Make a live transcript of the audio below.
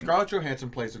Scarlett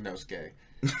Johansson plays Inosuke.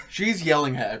 She's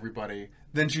yelling at everybody.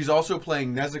 Then she's also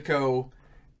playing Nezuko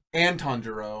and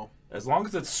Tanjiro. As long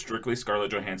as it's strictly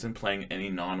Scarlett Johansson playing any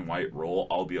non-white role,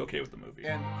 I'll be okay with the movie.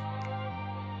 And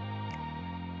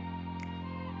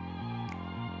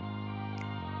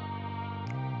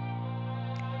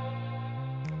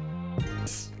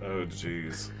oh,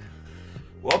 jeez.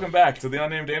 Welcome back to the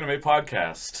Unnamed Anime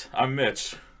Podcast. I'm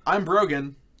Mitch. I'm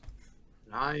Brogan.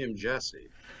 I am Jesse.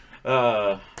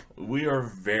 We are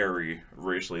very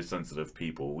racially sensitive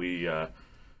people. We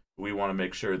want to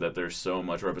make sure that there's so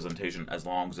much representation as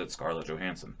long as it's Scarlett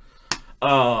Johansson.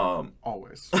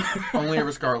 Always. Only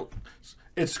ever Scarlett.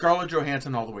 It's Scarlett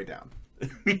Johansson all the way down.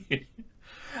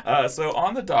 So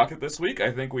on the docket this week,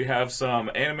 I think we have some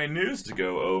anime news to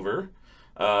go over.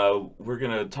 We're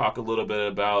going to talk a little bit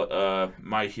about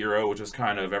My Hero, which is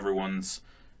kind of everyone's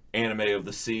anime of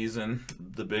the season,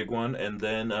 the big one. And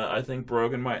then I think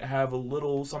Brogan might have a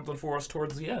little something for us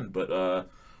towards the end, but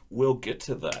we'll get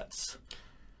to that.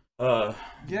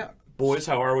 Yeah. Boys,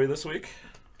 how are we this week?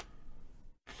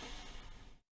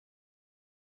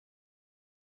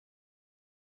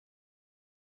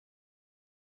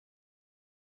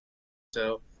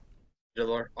 So, did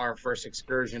our first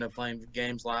excursion of playing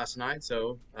games last night,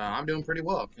 so I'm doing pretty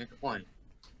well. Can't complain.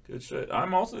 Good shit.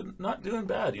 I'm also not doing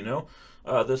bad, you know.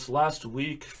 This last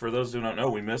week, for those who don't know,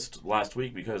 we missed last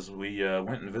week because we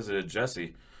went and visited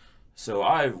Jesse. So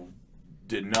I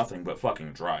did nothing but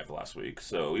fucking drive last week.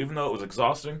 So even though it was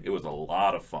exhausting, it was a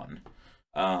lot of fun.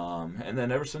 And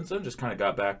then ever since then, just kind of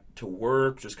got back to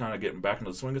work, just kind of getting back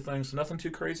into the swing of things. Nothing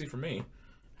too crazy for me.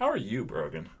 How are you,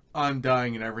 Brogan? I'm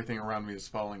dying and everything around me is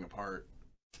falling apart.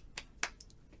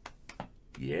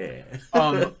 Yeah.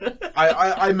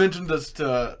 I mentioned this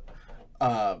to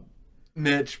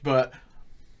Mitch, but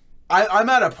I'm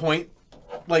at a point,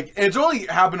 like, it's only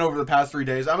happened over the past 3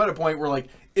 days. I'm at a point where, like,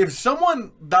 if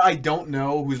someone that I don't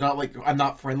know, who's not, like, I'm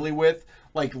not friendly with,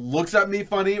 like, looks at me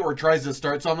funny or tries to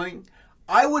start something,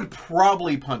 I would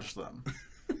probably punch them.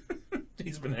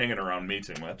 He's been hanging around me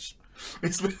too much.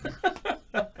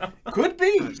 Could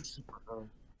be.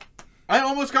 I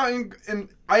almost got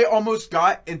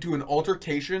into an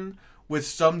altercation with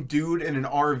some dude in an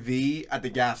RV at the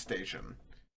gas station.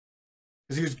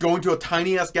 Because he was going to a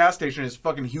tiny-ass gas station in his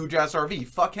fucking huge-ass RV.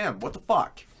 Fuck him. What the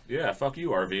fuck? Yeah, fuck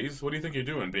you, RVs. What do you think you're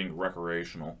doing being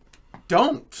recreational?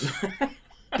 Don't.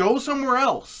 Go somewhere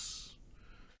else.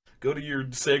 Go to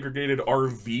your segregated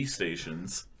RV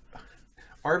stations.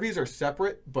 RVs are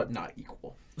separate, but not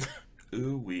equal.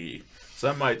 Ooh-wee.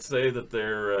 Some might say that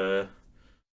they're,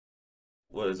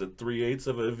 what is it, 3/8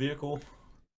 of a vehicle?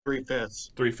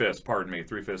 3/5. 3/5, pardon me,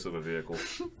 3/5 of a vehicle.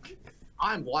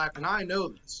 I'm black and I know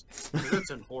this. It's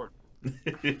important.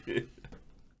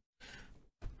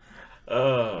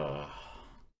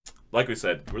 Like we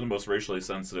said, we're the most racially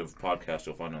sensitive podcast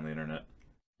you'll find on the internet.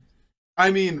 I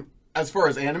mean, as far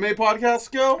as anime podcasts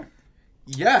go,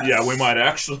 yes. Yeah, we might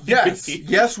actually. Yes,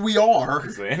 yes, we are.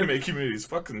 Because the anime community is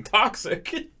fucking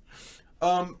toxic.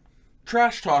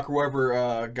 Trash Talk or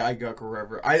whatever, Guy Guck or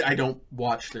whatever. I don't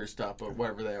watch their stuff, but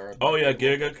whatever they are. Oh yeah,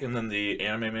 Giguk, and then the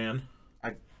Anime Man.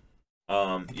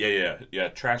 Yeah.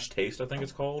 Trash Taste, I think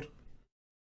it's called.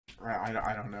 I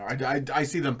don't know. I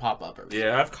see them pop up.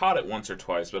 Yeah, I've caught it once or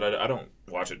twice, but I don't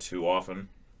watch it too often.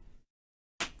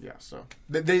 Yeah, so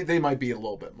they might be a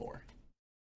little bit more.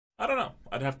 I don't know.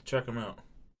 I'd have to check them out.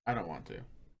 I don't want to.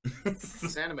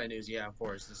 This anime news, yeah, of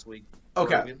course, this week.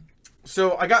 Okay,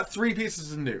 so I got 3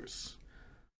 pieces of news.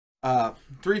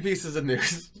 3 pieces of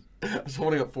news. I was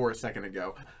holding up 4 a second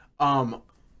ago.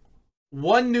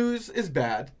 One news is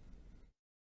bad.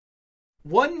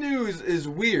 One news is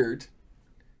weird.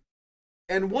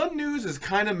 And one news is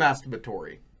kind of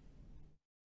masturbatory.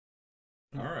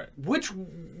 All right. Which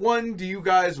one do you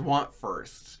guys want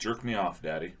first? Jerk me off,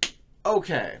 Daddy.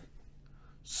 Okay.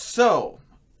 So,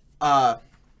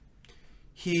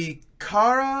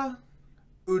 Hikara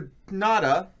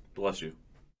Unada. Bless you.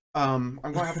 I'm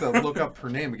going to have to look up her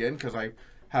name again because I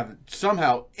have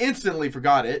somehow instantly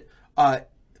forgot it. I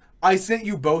sent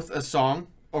you both a song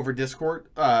over Discord,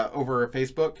 over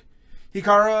Facebook.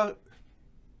 Hikaru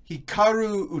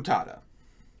Utada.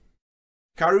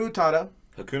 Hikaru Utada.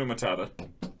 Hakuna Matata.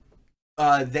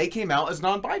 They came out as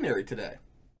non-binary today.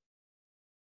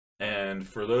 And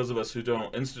for those of us who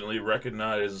don't instantly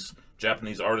recognize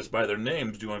Japanese artists by their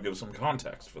names, do you want to give some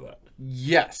context for that?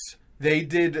 Yes. They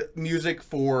did music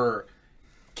for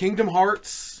Kingdom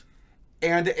Hearts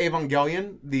and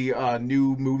Evangelion, the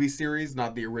new movie series,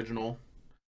 not the original.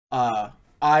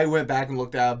 I went back and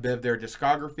looked at a bit of their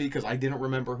discography because I didn't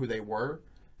remember who they were.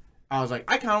 I was like,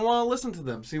 I kind of want to listen to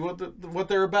them, see what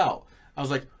they're about. I was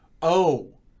like, oh,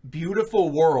 Beautiful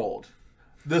World.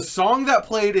 The song that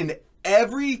played in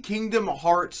every Kingdom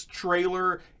Hearts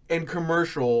trailer and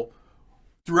commercial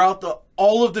throughout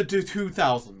all of the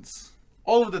 2000s.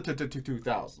 All of the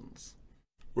 2000s.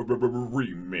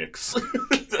 Remix.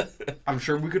 I'm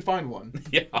sure we could find one.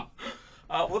 Yeah.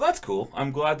 Well, that's cool.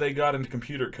 I'm glad they got into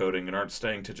computer coding and aren't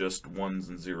staying to just ones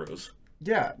and zeros.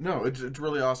 Yeah, no, it's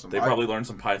really awesome. They probably learned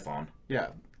some Python. Yeah.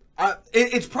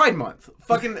 It's Pride Month.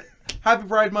 Fucking happy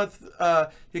Pride Month,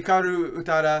 Hikaru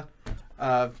Utada.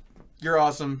 You're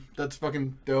awesome. That's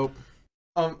fucking dope.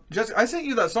 Jessica, I sent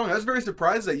you that song. I was very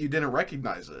surprised that you didn't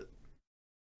recognize it.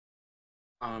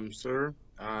 Sir,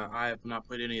 I have not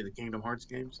played any of the Kingdom Hearts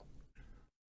games.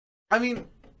 I mean,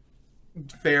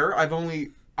 fair.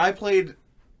 I played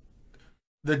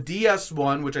the DS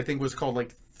one, which I think was called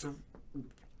like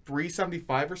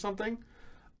 375 or something.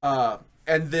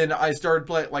 And then I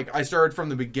started I started from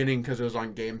the beginning because it was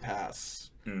on Game Pass.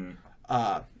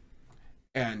 I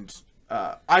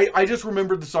just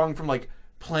remembered the song from like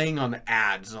playing on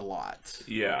ads a lot.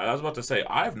 Yeah, I was about to say,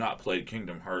 I have not played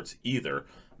Kingdom Hearts either,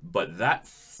 but that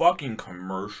fucking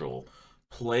commercial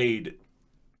played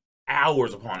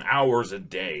hours upon hours a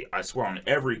day. I swear, on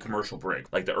every commercial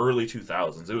break. Like the early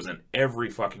 2000s, it was in every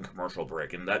fucking commercial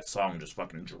break, and that song just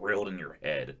fucking drilled in your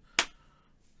head.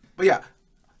 But yeah,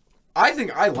 I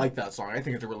think I like that song. I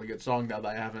think it's a really good song now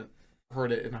that I haven't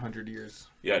heard it in 100 years.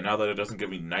 Yeah, now that it doesn't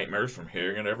give me nightmares from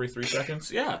hearing it every 3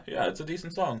 seconds. Yeah, it's a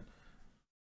decent song.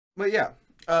 But yeah,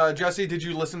 Jesse, did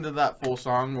you listen to that full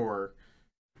song, or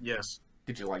Yes.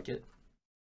 did you like it?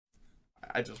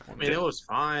 I just I wanted mean, it was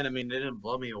fine. I mean, it didn't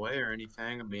blow me away or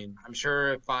anything. I mean, I'm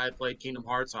sure if I had played Kingdom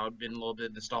Hearts, I would have been a little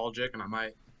bit nostalgic, and I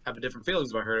might have different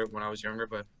feelings if I heard it when I was younger.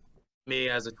 But me,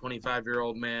 as a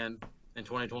 25-year-old man in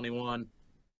 2021,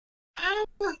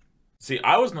 See,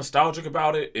 I was nostalgic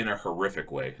about it in a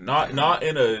horrific way, not in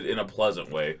a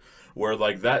pleasant way, where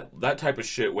like that type of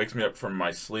shit wakes me up from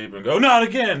my sleep and go, not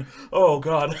again. Oh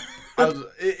God.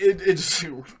 it just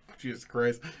Jesus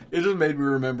Christ. It just made me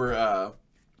remember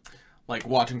like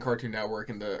watching Cartoon Network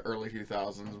in the early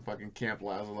 2000s and fucking Camp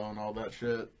Lazlo and all that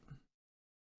shit.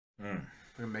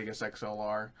 Fucking Megas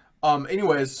XLR.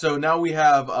 Anyways, so now we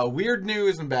have weird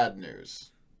news and bad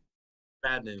news.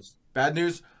 bad news. Bad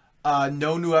news.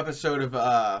 No new episode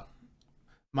of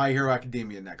My Hero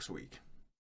Academia next week.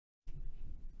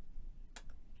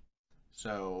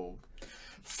 So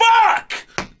Fuck!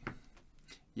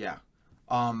 yeah.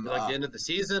 Like the end of the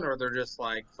season, or they're just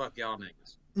like, fuck y'all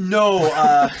niggas. No,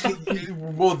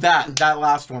 well that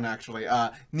last one actually.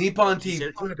 Nippon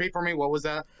TV. Can you repeat for me? What was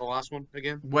that? The last one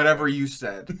again? Whatever you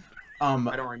said. I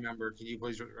don't remember. Can you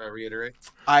please reiterate?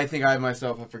 I think I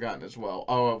myself have forgotten as well.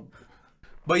 Oh,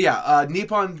 but yeah,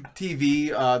 Nippon TV,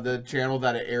 the channel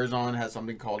that it airs on, has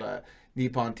something called a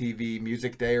Nippon TV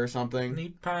Music Day or something.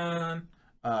 Nippon.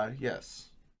 Yes.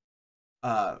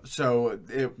 So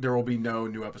there will be no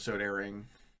new episode airing.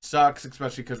 Sucks,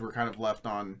 especially because we're kind of left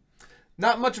on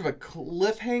not much of a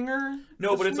cliffhanger.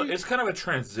 No, but it's kind of a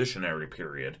transitionary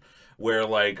period where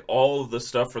like all of the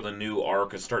stuff for the new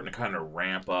arc is starting to kind of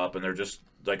ramp up, and they're just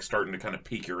like starting to kind of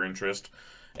pique your interest.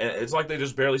 And it's like they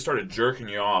just barely started jerking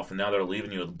you off, and now they're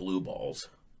leaving you with blue balls.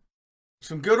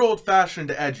 Some good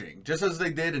old-fashioned edging, just as they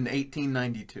did in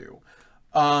 1892.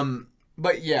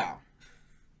 But yeah.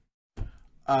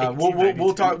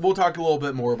 We'll talk a little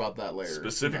bit more about that later.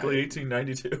 Specifically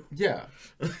 1892? Yeah.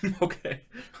 Okay.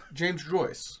 James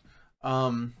Joyce.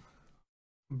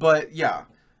 But yeah.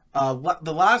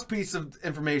 The last piece of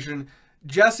information,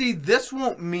 Jesse, this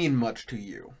won't mean much to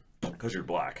you. Because you're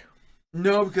black.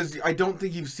 No, because I don't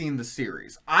think you've seen the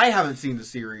series. I haven't seen the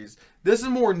series. This is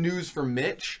more news for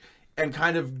Mitch, and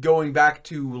kind of going back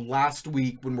to last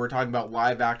week when we were talking about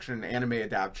live action anime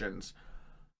adaptations.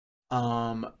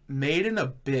 Made in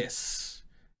Abyss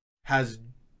has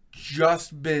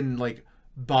just been like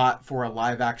bought for a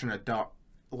live action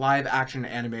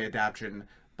anime adaptation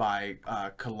by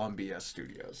Columbia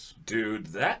Studios. Dude,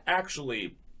 that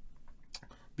actually,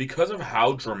 because of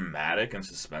how dramatic and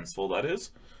suspenseful that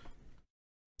is,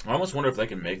 I almost wonder if they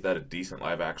can make that a decent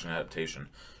live action adaptation.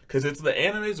 Because it's the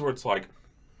animes where it's like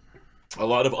a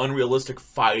lot of unrealistic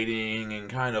fighting and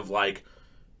kind of like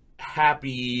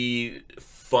happy,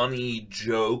 funny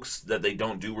jokes that they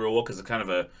don't do real well because it's kind of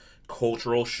a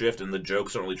cultural shift and the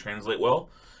jokes don't really translate well.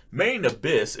 Made in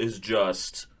Abyss is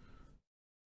just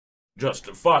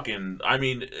fucking, I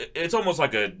mean, it's almost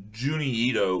like a Juni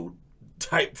Ito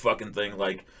type fucking thing,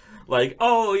 like,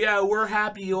 oh yeah, we're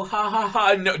happy, oh, ha ha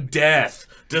ha, no, death,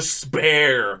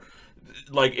 despair,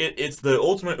 like, it's the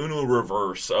ultimate Uno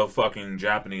reverse of fucking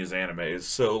Japanese animes,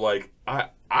 so, like,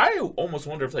 I almost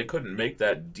wonder if they couldn't make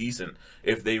that decent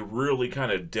if they really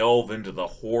kind of delve into the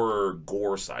horror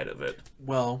gore side of it.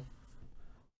 Well,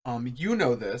 you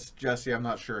know this, Jesse. I'm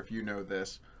not sure if you know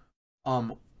this.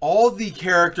 All the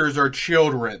characters are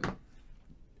children.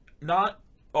 Not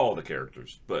all the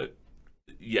characters, but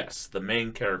yes, the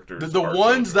main characters. The are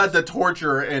ones children. that the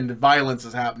torture and violence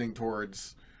is happening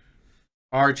towards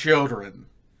are children.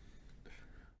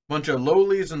 Bunch of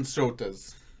lowlies and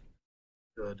sotas.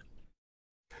 Good.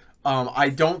 I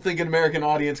don't think an American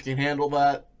audience can handle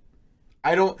that.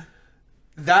 I don't.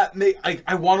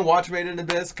 I want to watch Made in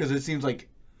Abyss because it seems like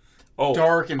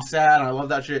dark and sad, and I love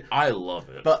that shit. I love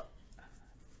it. But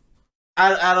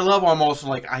at a level, I'm also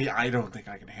like, I don't think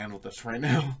I can handle this right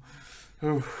now.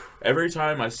 Every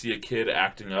time I see a kid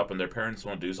acting up and their parents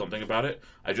won't do something about it,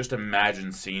 I just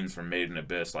imagine scenes from Made in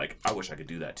Abyss. Like, I wish I could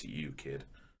do that to you, kid.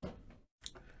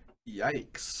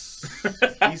 Yikes.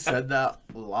 He said that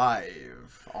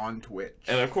live on Twitch.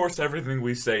 And of course, everything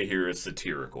we say here is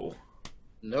satirical.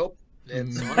 Nope.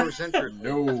 It's 100% true.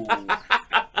 No.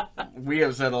 We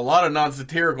have said a lot of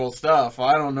non-satirical stuff.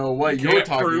 I don't know what you're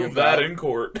talking prove about. that in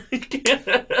court.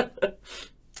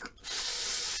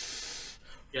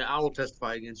 Yeah, I will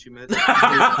testify against you, Mitch.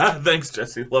 Thanks,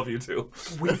 Jesse. Love you too.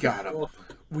 We got him.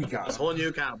 We got Just him. holding you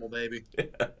accountable, baby.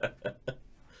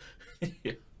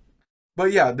 Yeah.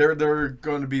 But yeah, they're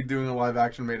going to be doing a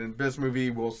live-action Made in Abyss movie.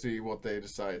 We'll see what they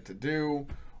decide to do,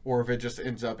 or if it just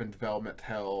ends up in development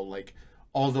hell, like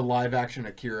all the live-action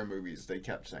Akira movies they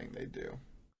kept saying they do.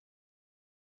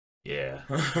 Yeah.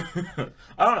 I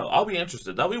don't know. I'll be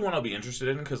interested. That'll be one I'll be interested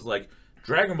in because, like,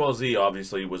 Dragon Ball Z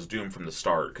obviously was doomed from the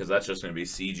start because that's just going to be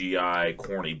CGI,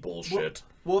 corny bullshit.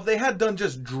 Well, if they had done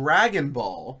just Dragon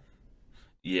Ball,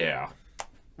 yeah.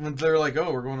 and they're like,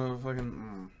 oh, we're going to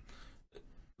fucking...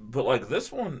 But, like,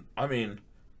 this one, I mean,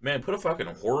 man, put a fucking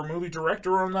horror movie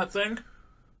director on that thing.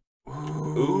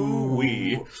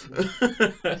 Ooh-wee.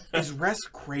 Is Wes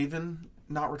Craven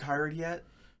not retired yet?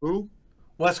 Who?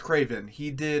 Wes Craven.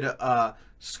 He did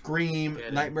Scream,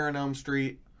 Nightmare on Elm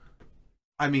Street.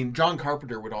 I mean, John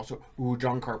Carpenter would also... Ooh,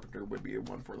 John Carpenter would be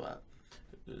one for that.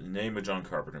 Name a John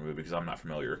Carpenter movie because I'm not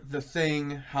familiar. The Thing,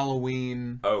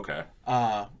 Halloween. Okay.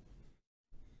 Not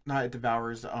It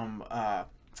Devours.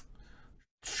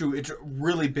 Shoot, it's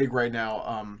really big right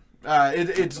now.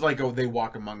 It's like a They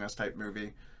Walk Among Us type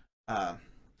movie.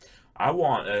 I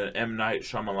want an M. Night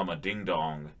Shyamalan Ding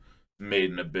Dong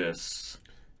Made in Abyss.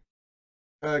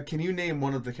 Can you name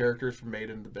one of the characters from Made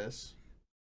in Abyss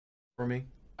for me?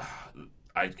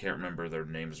 I can't remember their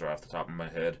names right off the top of my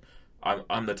head. I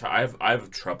have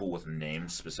trouble with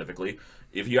names specifically.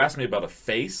 If you ask me about a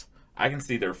face, I can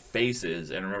see their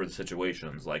faces and remember the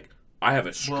situations. Like, I have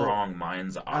a strong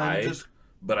mind's eye,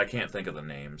 but I can't think of the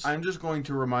names. I'm just going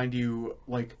to remind you,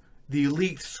 like, the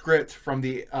leaked script from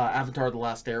the Avatar: The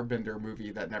Last Airbender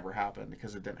movie that never happened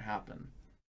because it didn't happen.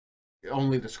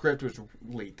 Only the script was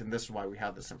leaked, and this is why we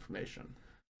have this information.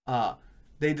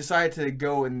 They decided to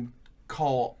go and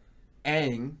call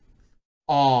Aang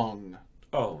Ong.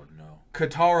 Oh, no.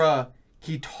 Katara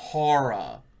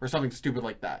Kitara. Or something stupid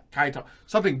like that. Kaito.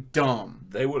 Something dumb.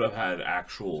 They would have had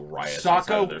actual riots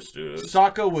outside of their studios.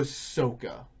 Sokka was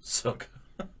Sokka.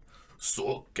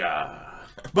 Sokka.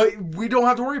 But we don't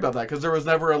have to worry about that because there was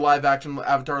never a live action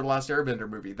Avatar: The Last Airbender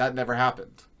movie. That never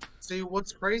happened. See,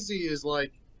 what's crazy is,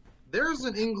 like, there's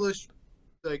an English,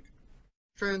 like,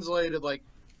 translated, like,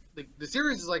 the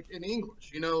series is, like, in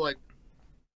English, you know, like,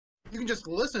 you can just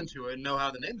listen to it and know how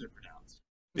the names are pronounced.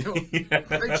 You know,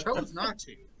 they chose not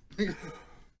to.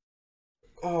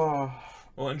 Oh.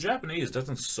 Well, in Japanese,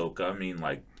 doesn't Soka mean,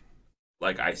 like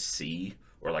I see,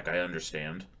 or like I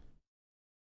understand?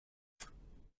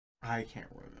 I can't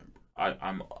remember.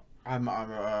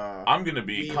 I'm gonna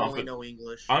be confident. Know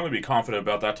English. I'm gonna be confident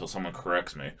about that till someone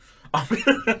corrects me.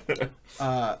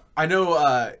 I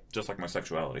know. Just like my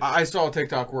sexuality. I saw a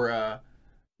TikTok where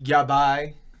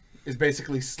yabai is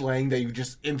basically slang that you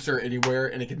just insert anywhere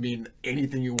and it can mean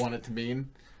anything you want it to mean.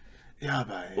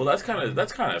 Yabai. Well, that's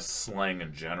kind of slang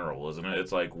in general, isn't it?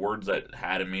 It's like words that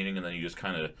had a meaning and then you just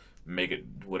kind of make it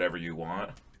whatever you want.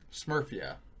 Smurf,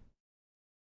 yeah.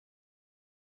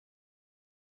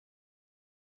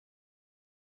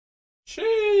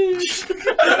 Sheesh.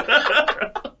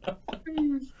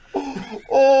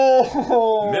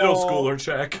 Oh, middle schooler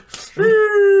check.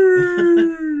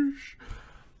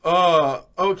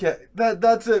 Okay.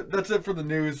 That's it. That's it for the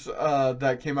news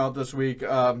that came out this week.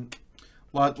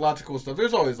 Lots of cool stuff.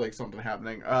 There's always like something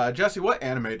happening. Jesse, what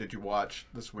anime did you watch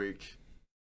this week?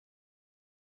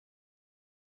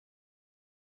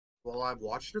 Well, I've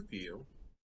watched a few.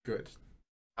 Good.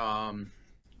 I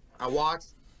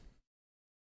watched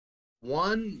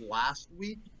one last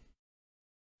week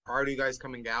prior to you guys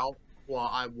coming out. Well,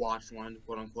 I watched one,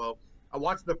 quote unquote. I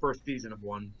watched the first season of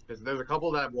one because there's a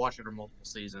couple that I've watched over multiple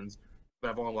seasons, but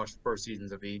I've only watched the first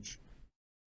seasons of each.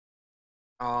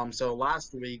 So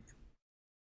last week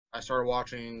I started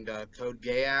watching Code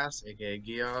Geass, aka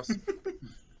Geass.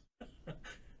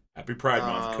 Happy Pride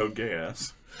Month, Code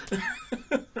Geass.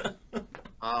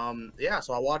 Yeah,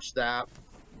 so I watched that.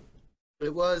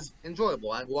 It was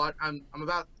enjoyable. I'm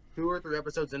about 2 or 3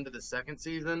 episodes into the second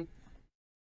season,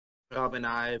 and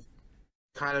I've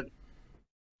kind of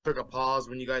took a pause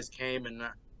when you guys came, and I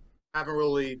haven't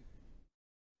really.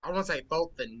 I don't want to say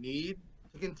felt the need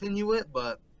to continue it,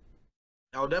 but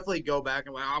I'll definitely go back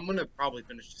and I'm gonna probably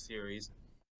finish the series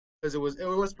because it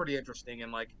was pretty interesting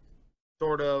and like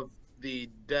sort of the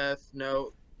Death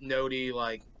Note notey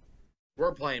like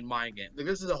we're playing mind game. Like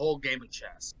this is a whole game of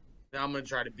chess. And I'm gonna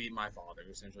try to beat my father.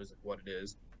 Essentially, is what it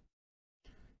is.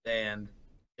 And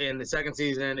in the second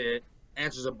season, it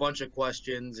answers a bunch of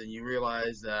questions, and you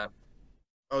realize that,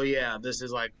 oh yeah, this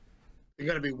is like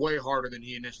going to be way harder than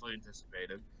he initially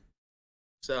anticipated.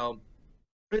 So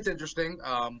it's interesting.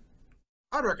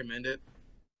 I'd recommend it.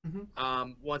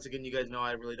 Mm-hmm. Once again, you guys know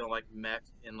I really don't like mech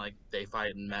and like they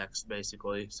fight in mechs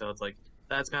basically. So it's like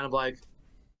that's kind of like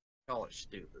call it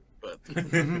stupid, but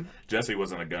Jesse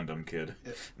wasn't a Gundam kid.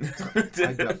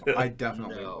 I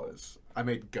definitely was. I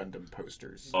made Gundam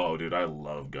posters. Oh, dude, I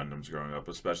love Gundams growing up,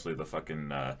 especially the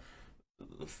fucking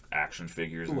action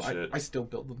figures and shit. I still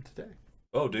build them today.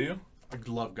 Oh, do you? I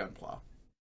love Gunpla.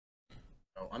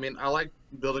 I mean, I like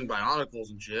building Bionicles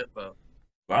and shit, but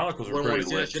Bionicles are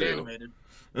pretty lit too. Animated.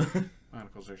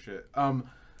 Bionicles are shit.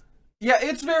 Yeah,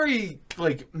 it's very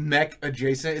like mech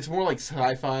adjacent. It's more like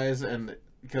sci-fi's, and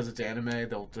because it's anime,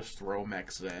 they'll just throw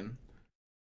mechs in.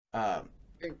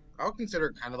 I'll consider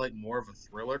it kind of like more of a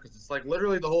thriller because it's like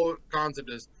literally the whole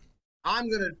concept is I'm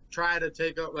gonna try to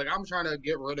take up like I'm trying to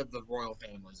get rid of the royal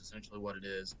family is essentially what it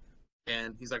is,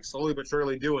 and he's like slowly but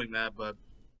surely doing that. But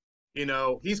you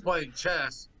know he's playing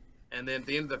chess, and then at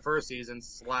the end of the first season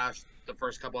 / the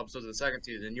first couple episodes of the second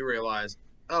season, you realize,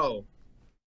 oh,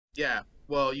 yeah,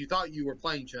 well you thought you were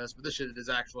playing chess, but this shit is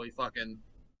actually fucking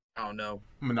I don't know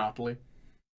Monopoly.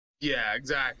 Yeah,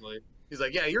 exactly. He's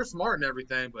like, yeah, you're smart and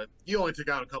everything, but you only took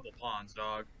out a couple pawns,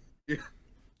 dog. You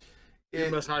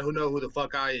must not know who the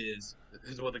fuck I is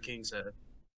what the king said.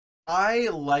 I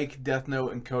like Death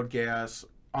Note and Code Geass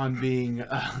on being...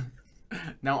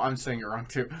 now I'm saying it wrong,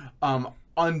 too.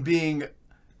 On being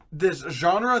this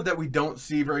genre that we don't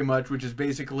see very much, which is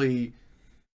basically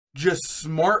just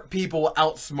smart people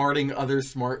outsmarting other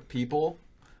smart people.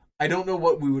 I don't know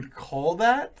what we would call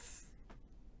that.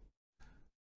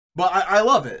 But I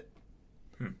love it.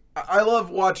 I love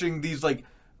watching these like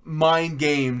mind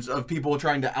games of people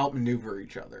trying to outmaneuver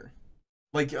each other.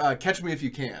 Like Catch Me If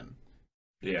You Can.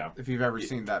 Yeah. If you've ever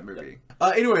seen that movie.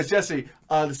 Anyways, Jesse,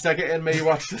 the second anime you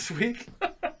watched this week?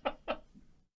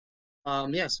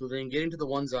 Yes, so then getting to the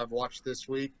ones I've watched this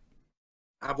week.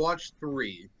 I've watched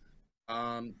 3.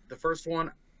 The first one,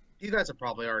 you guys have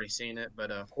probably already seen it,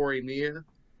 but Hori Mia.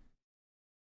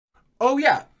 Oh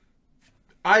yeah.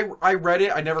 I read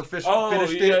it. I never finished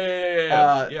it.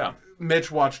 Yeah.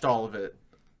 Mitch watched all of it.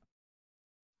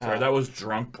 Sorry, that was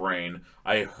drunk brain.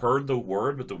 I heard the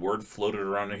word, but the word floated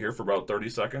around in here for about 30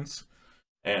 seconds.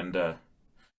 And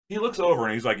he looks over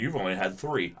and he's like, you've only had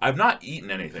 3. I've not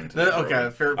eaten anything today. Okay,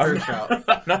 fair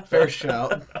shout. Fair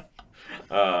shout.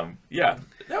 Yeah,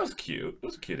 that was cute. It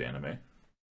was a cute anime.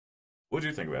 What did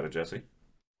you think about it, Jesse?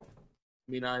 I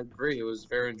mean, I agree. It was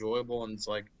very enjoyable, and it's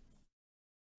like,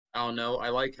 I don't know. I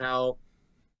like how,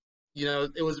 you know,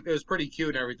 it was pretty cute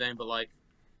and everything, but like,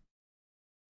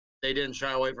 they didn't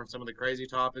shy away from some of the crazy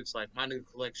topics, like my nigga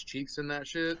collects cheeks and that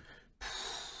shit,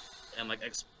 and like,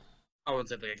 I wouldn't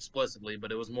say like explicitly,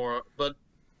 but it was more, but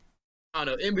I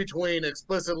don't know, in between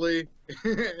explicitly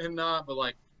and not, but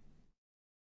like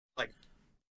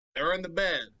they're in the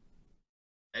bed,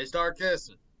 they start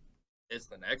kissing. It's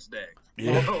the next day.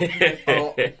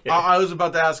 Yeah. I was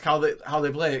about to ask how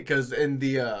they play it because in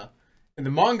the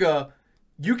manga,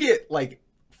 you get like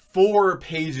 4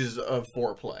 pages of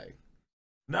foreplay.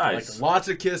 Nice. Like lots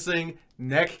of kissing,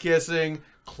 neck kissing,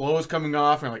 clothes coming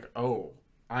off, and like, oh,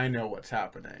 I know what's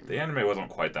happening. The anime wasn't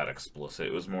quite that explicit.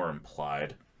 It was more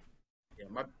implied. Yeah,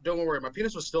 don't worry, my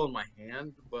penis was still in my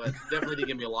hand, but definitely did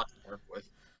give me a lot to work with.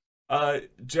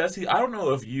 Jesse, I don't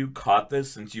know if you caught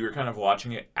this since you were kind of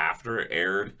watching it after it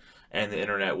aired and the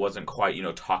internet wasn't quite,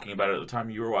 talking about it at the time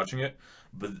you were watching it.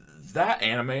 But that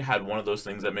anime had one of those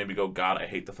things that made me go, God, I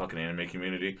hate the fucking anime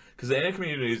community. Because the anime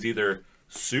community is either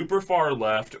super far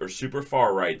left or super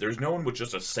far right. There's no one with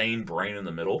just a sane brain in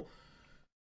the middle.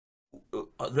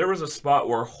 there was a spot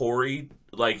where Hori,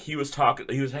 like, he was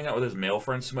hanging out with his male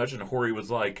friends so much, and Hori was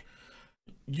like,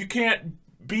 you can't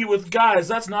be with guys,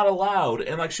 that's not allowed.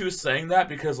 And, like, she was saying that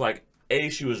because, like, A,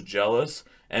 she was jealous,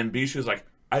 and B, she was like,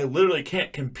 I literally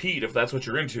can't compete if that's what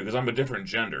you're into because I'm a different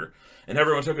gender. And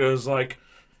everyone took it as like,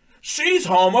 she's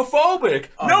homophobic.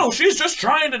 No, she's just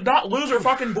trying to not lose her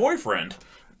fucking boyfriend.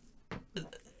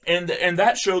 And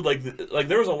that showed, like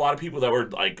there was a lot of people that were,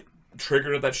 like,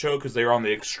 triggered at that show because they were on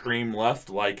the extreme left.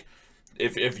 Like,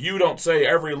 if you don't say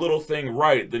every little thing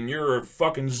right, then you're a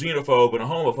fucking xenophobe and a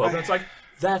homophobe. And it's like,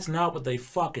 that's not what they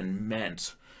fucking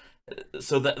meant.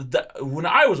 So that when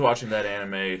I was watching that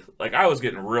anime, like, I was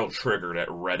getting real triggered at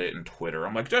Reddit and Twitter.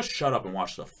 I'm like, just shut up and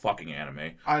watch the fucking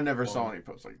anime. I never saw any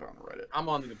posts like that on Reddit. I'm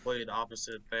on the complete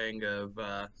opposite thing of,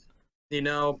 you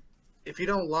know, if you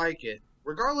don't like it,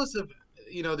 regardless of,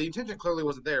 you know, the intention clearly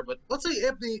wasn't there, but let's say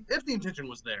if the intention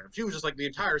was there, if she was just like the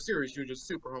entire series, she was just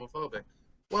super homophobic.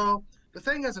 Well, the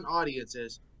thing as an audience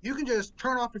is, you can just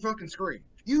turn off your fucking screen.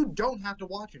 You don't have to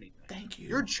watch anything. Thank you.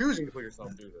 You're choosing to put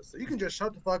yourself through this, so you can just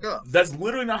shut the fuck up. That's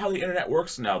literally not how the internet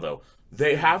works now, though.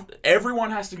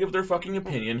 Everyone has to give their fucking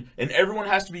opinion, and everyone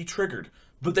has to be triggered.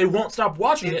 But they won't stop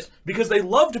watching it because they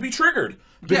love to be triggered.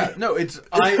 Yeah, no,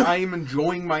 I am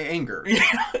enjoying my anger.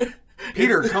 Yeah.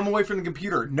 Peter, come away from the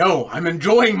computer. No, I'm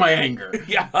enjoying my anger.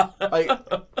 Yeah.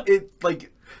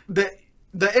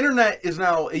 The internet is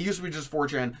now, it used to be just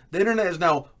 4chan. The internet is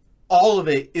now, all of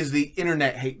it is the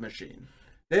internet hate machine.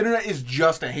 The internet is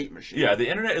just a hate machine. Yeah, the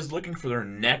internet is looking for their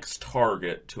next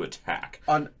target to attack.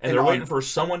 And they're waiting for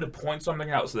someone to point something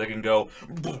out so they can go...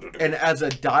 And as a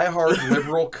diehard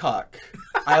liberal cuck,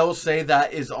 I will say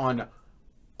that is on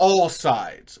all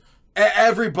sides.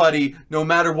 Everybody, no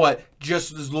matter what,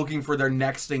 just is looking for their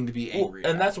next thing to be angry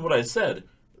at. And that's what I said.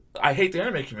 I hate the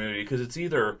anime community because it's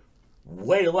either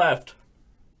way left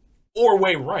or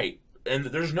way right. And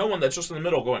there's no one that's just in the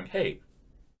middle going, hey,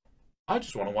 I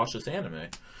just want to watch this anime.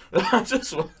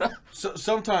 So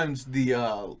sometimes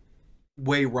the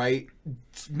way right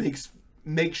makes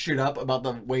shit up about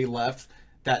the way left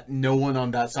that no one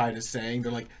on that side is saying.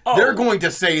 They're like, they're going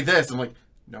to say this. I'm like,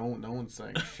 no one's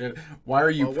saying shit. Why are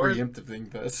you preempting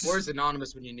this? Where's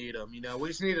Anonymous when you need them? You know, we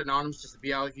just need Anonymous just to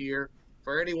be out here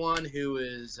for anyone who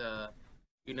is,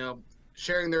 you know,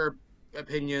 sharing their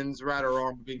opinions, right or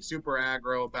wrong, being super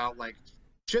aggro about, like,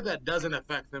 shit that doesn't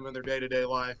affect them in their day-to-day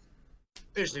life.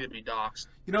 They just need to be doxxed.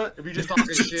 You know what? If you're just talking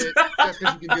shit just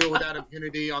because you can do it without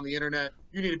impunity on the internet,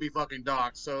 you need to be fucking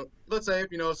doxxed. So let's say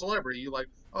if you know a celebrity, you're like,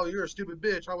 oh, you're a stupid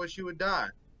bitch, I wish you would die.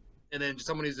 And then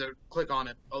someone needs to click on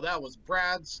it. Oh, that was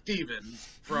Brad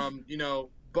Stevens from, you know,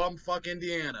 bumfuck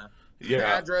Indiana.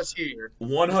 Yeah. Address here.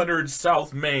 100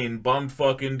 South Main,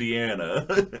 bumfuck Indiana.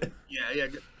 Yeah.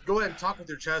 Go ahead and talk with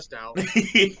your chest out.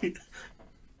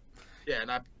 Yeah,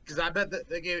 and because I bet that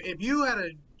if you had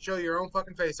to show your own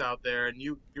fucking face out there and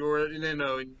you were, you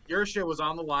know, and your shit was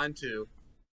on the line too,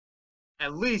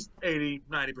 at least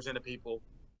 80-90% of people,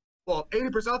 well,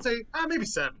 80%, I'd say maybe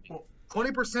 70.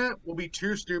 20% will be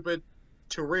too stupid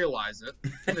to realize it,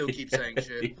 and they'll keep saying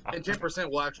shit, and 10%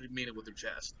 will actually mean it with their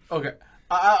chest. Okay,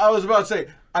 I was about to say,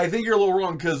 I think you're a little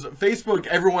wrong, because Facebook,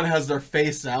 everyone has their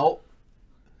face out.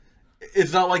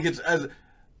 It's not like it's as...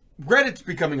 Reddit's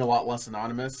becoming a lot less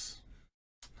anonymous.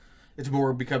 It's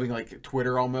more becoming like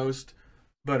Twitter almost,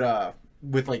 but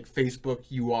with like Facebook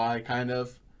UI kind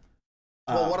of.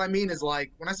 Well, what I mean is,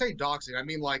 like, when I say doxing, I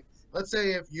mean, like, let's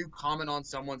say if you comment on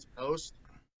someone's post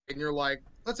and you're like,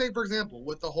 let's say, for example,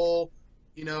 with the whole,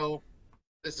 you know,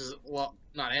 this is, well,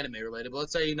 not anime related, but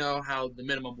let's say, you know, how the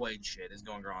minimum wage shit is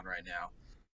going on right now.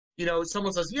 You know,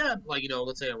 someone says, yeah, like, you know,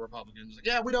 let's say a Republican is like,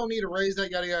 yeah, we don't need to raise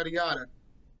that, yada, yada, yada.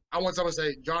 I want someone to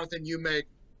say, Jonathan, you make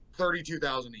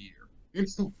 $32,000 a year.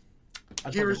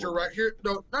 Here's your right here.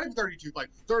 No, not even 32, like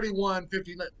 31,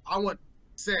 50. I want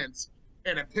cents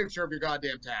and a picture of your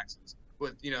goddamn taxes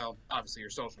with, you know, obviously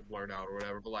your social blurred out or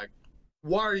whatever. But like,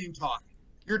 why are you talking?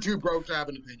 You're too broke to have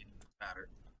an opinion on this matter.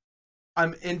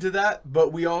 I'm into that,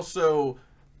 but we also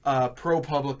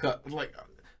ProPublica, like,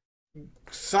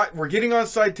 we're getting on a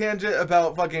side tangent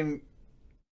about fucking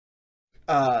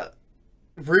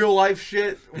real life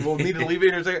shit. We'll need to leave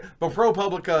it in a second. But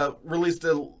ProPublica released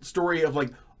a story of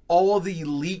like all the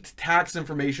leaked tax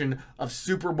information of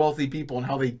super wealthy people and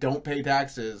how they don't pay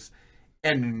taxes,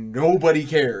 and nobody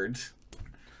cared.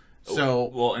 So,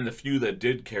 well, and the few that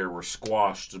did care were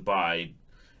squashed by,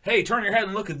 hey, turn your head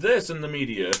and look at this in the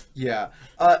media. Yeah.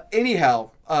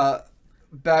 Anyhow,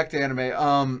 back to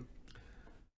anime.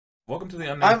 Welcome to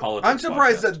the Unnamed Politics I'm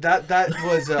surprised podcast. that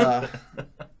was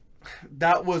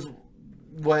that was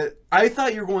what I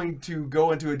thought you were going to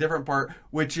go into a different part,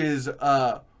 which is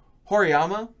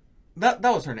Horiyama. That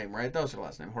was her name, right? That was her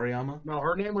last name, Horiyama. No,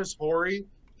 her name was Hori.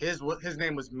 His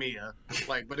name was Mia.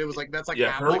 Like, but it was like that's like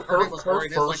Yeah, half, her like, her name was Hori, and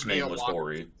it's, first like, name Mia was Walker.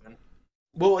 Hori.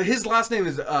 Well, his last name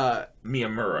is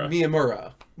Miyamura.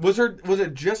 Miyamura. Was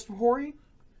it just Hori?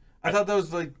 I thought that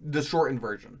was like the shortened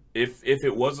version. If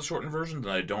it was the shortened version,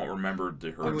 then I don't remember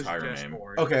her entire name.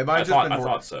 Hori. Okay, but I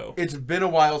thought so. It's been a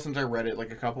while since I read it,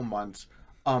 like a couple months.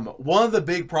 One of the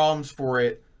big problems for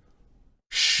it,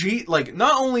 she like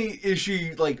not only is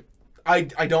she like I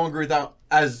don't agree with that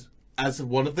as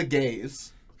one of the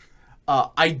gays.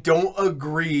 I don't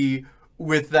agree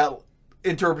with that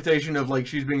interpretation of like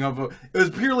she's being homophobic. It was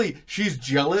purely she's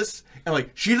jealous and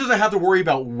like she doesn't have to worry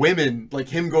about women like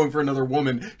him going for another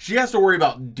woman. She has to worry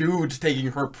about dudes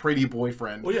taking her pretty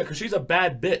boyfriend. Well, yeah, because she's a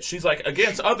bad bitch. She's like,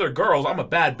 against other girls, I'm a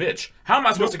bad bitch. How am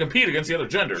I supposed to compete against the other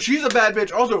gender? She's a bad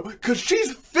bitch also because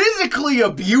she's physically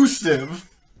abusive.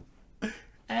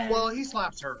 Well, he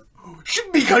slaps her.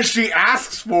 Because she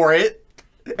asks for it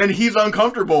and he's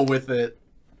uncomfortable with it.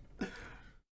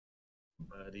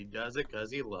 But he does it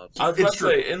because he loves I her. was about to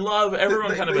say, in love,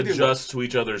 everyone kind of adjusts to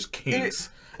each other's kinks.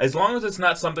 As long as it's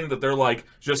not something that they're like,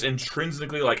 just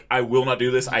intrinsically like, I will not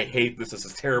do this, I hate this, this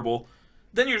is terrible,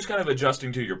 then you're just kind of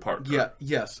adjusting to your partner. Yeah,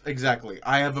 yes, exactly.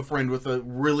 I have a friend with a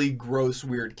really gross,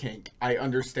 weird kink. I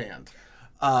understand.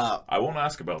 I won't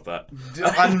ask about that.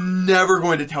 I'm never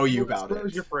going to tell you about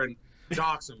it. Your friend.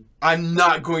 Dox him. I'm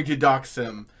not going to dox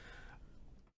him.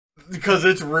 Because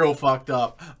it's real fucked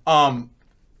up.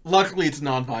 Luckily, it's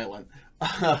non-violent.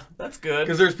 That's good.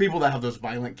 Because there's people that have those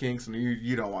violent kinks, and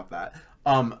you don't want that.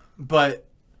 But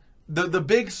the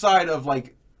big side of,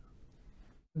 like,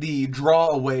 the draw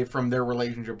away from their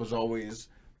relationship was always,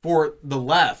 for the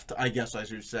left, I guess I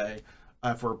should say,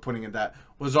 for putting it that,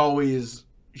 was always,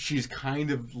 she's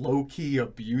kind of low-key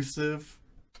abusive.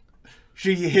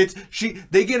 They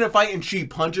get in a fight and she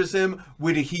punches him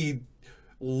when he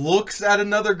looks at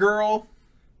another girl.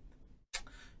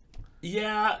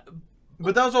 Yeah.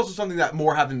 But that was also something that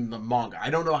more happened in the manga.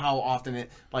 I don't know how often it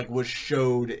like was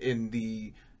showed in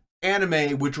the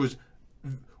anime, which was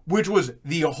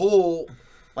the whole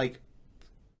like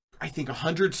I think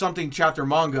 100-something chapter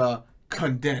manga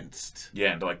condensed.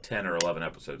 Yeah, into like 10 or 11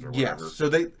 episodes or whatever. Yes.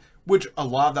 So which a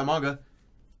lot of that manga,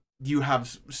 you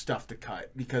have stuff to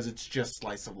cut because it's just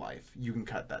slice of life. You can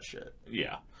cut that shit.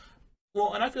 Yeah.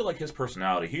 Well, and I feel like his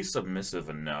personality, he's submissive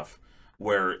enough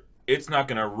where it's not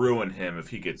going to ruin him if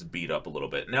he gets beat up a little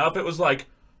bit. Now, if it was like,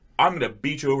 I'm going to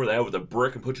beat you over the head with a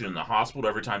brick and put you in the hospital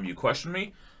every time you question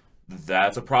me,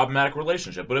 that's a problematic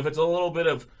relationship. But if it's a little bit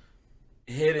of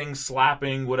hitting,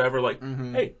 slapping, whatever, like,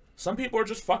 hey, some people are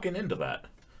just fucking into that.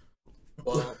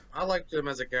 Well, I liked him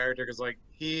as a character because, like,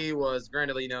 he was,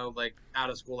 granted, you know, like, out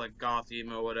of school, like, goth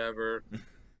emo, whatever.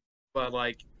 But,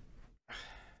 like,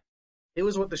 he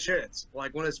was with the shits.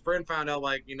 Like, when his friend found out,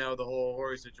 like, you know, the whole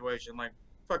Hori situation, like,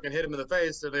 fucking hit him in the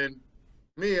face, and then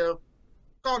Mia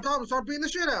called Tom and started beating the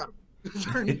shit out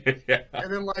of him. Yeah.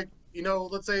 And then, like, you know,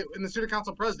 let's say in the student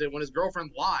council president, when his girlfriend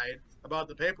lied about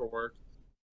the paperwork,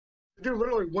 the dude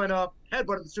literally went up,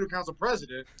 headbutted the student council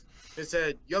president, and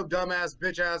said, yo, dumbass,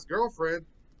 bitch-ass girlfriend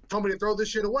told me to throw this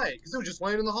shit away, because it was just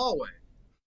laying in the hallway.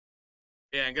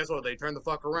 Yeah, and guess what? They turned the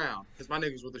fuck around, because my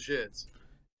niggas with the shits.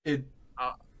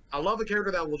 I love the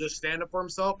character that will just stand up for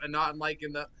himself and not like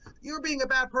in the, you're being a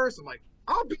bad person. Like,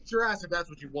 I'll beat your ass if that's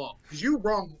what you want, because you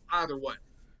wrong either way.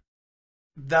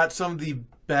 That's some of the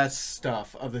best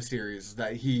stuff of the series,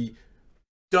 that he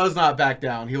does not back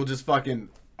down. He'll just fucking,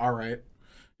 all right.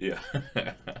 Yeah.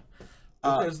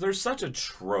 Because there's such a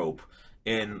trope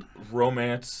in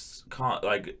romance,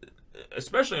 like,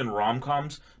 especially in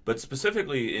rom-coms, but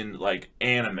specifically in, like,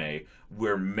 anime,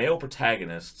 where male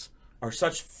protagonists are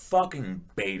such fucking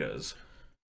betas.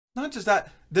 Not just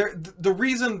that, the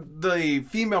reason the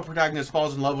female protagonist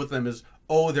falls in love with them is,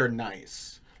 oh, they're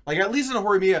nice. Like, at least in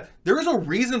Horimiya, there is a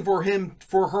reason for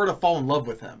her to fall in love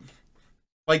with him.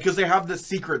 Like, because they have this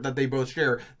secret that they both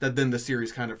share, that then the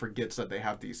series kind of forgets that they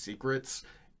have these secrets.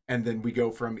 And then we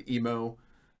go from emo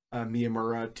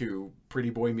Miyamura to pretty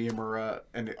boy Miyamura,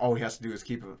 and all he has to do is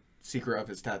keep a secret of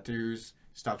his tattoos.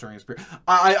 Stop wearing his beard.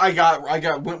 I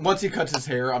got once he cuts his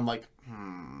hair, I'm like,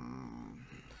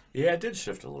 Yeah, it did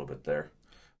shift a little bit there.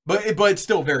 But it's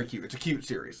still very cute. It's a cute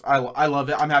series. I love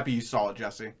it. I'm happy you saw it,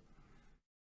 Jesse.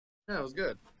 Yeah, it was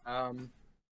good.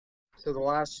 So the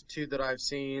last two that I've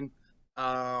seen,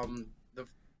 the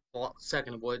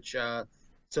second of which,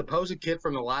 supposed kid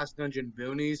from the Last Dungeon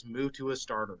Boonies moved to a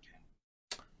starter.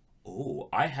 Oh,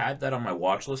 I had that on my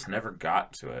watch list, never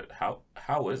got to it.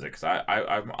 How is it? Because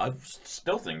I'm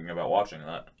still thinking about watching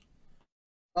that.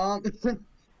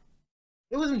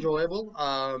 It was enjoyable.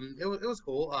 It was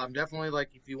cool. Definitely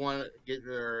like if you want to get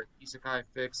your isekai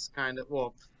fix, kind of.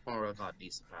 Well, I don't really thought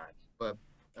isekai, but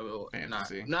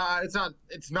Fantasy. It's not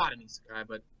an isekai,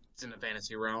 but it's in the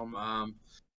fantasy realm.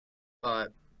 But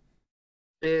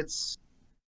it's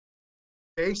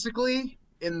basically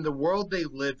in the world they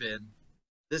live in.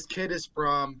 This kid is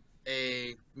from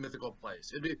a mythical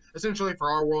place. It'd be essentially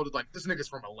for our world, it's like this nigga's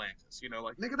from Atlantis. You know,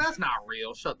 like nigga, that's not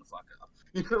real. Shut the fuck up.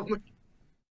 You know,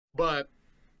 but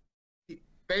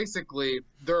basically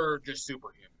they're just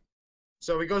superhuman.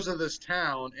 So he goes to this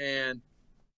town and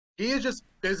he is just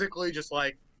physically just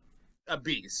like a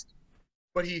beast.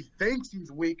 But he thinks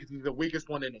he's weak because he's the weakest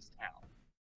one in his town.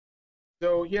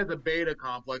 So he has a beta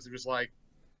complex of just like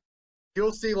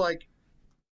he'll see like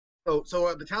so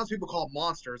the townspeople call them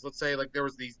monsters. Let's say like there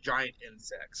was these giant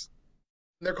insects.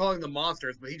 And they're calling them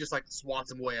monsters, but he just like swats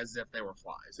them away as if they were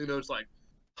flies. You know, it's like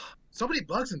somebody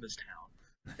bugs in this town.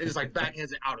 And just like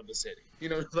backhands it out of the city. You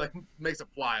know, it's like makes it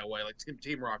fly away, like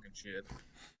Team Rocket shit.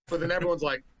 But then everyone's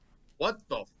like, what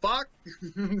the fuck?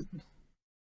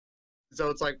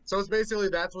 So it's basically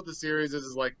that's what the series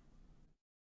is like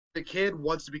the kid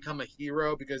wants to become a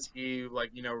hero because he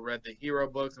like, you know, read the hero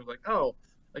books and was like, oh,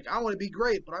 like I want to be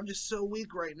great, but I'm just so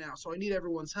weak right now, so I need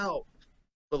everyone's help.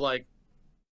 But like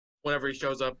whenever he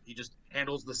shows up, he just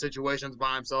handles the situations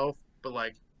by himself, but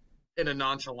like in a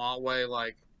nonchalant way,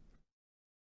 like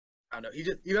I don't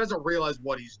know. He doesn't realize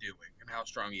what he's doing and how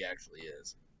strong he actually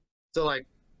is. So like,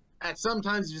 at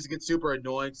sometimes he just gets super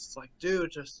annoyed. It's like, dude,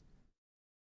 just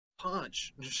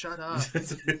punch, just shut up.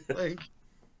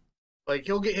 like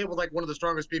he'll get hit with like one of the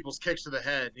strongest people's kicks to the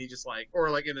head. And he just like, or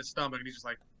like in his stomach, and he's just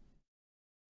like,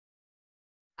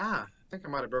 I think I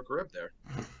might have broke a rib there.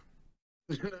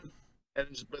 And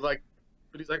just but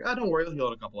he's like, oh, don't worry, he'll heal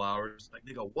in a couple hours. Like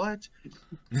they go, what?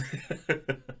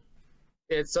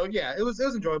 So yeah, it was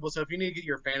enjoyable. So if you need to get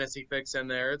your fantasy fix in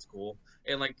there, it's cool.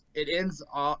 And like it ends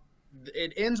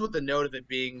with the note of it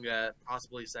being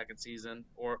possibly second season,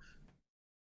 or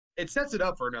it sets it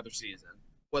up for another season.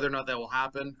 Whether or not that will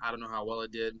happen, I don't know how well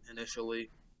it did initially,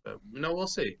 but we'll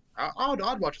see.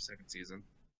 I'd watch a second season.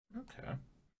 Okay,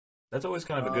 that's always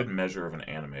kind of a good measure of an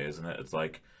anime, isn't it? It's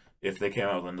like if they came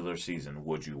out with another season,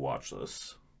 would you watch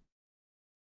this?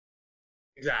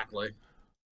 Exactly.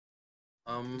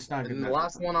 It's not and the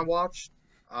last one I watched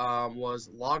was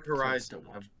Log Horizon.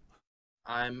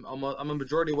 I'm a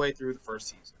majority way through the first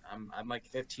season. I'm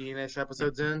like 15-ish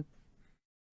episodes in,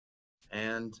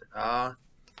 and I'm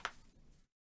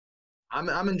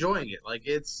enjoying it. Like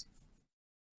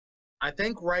I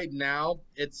think right now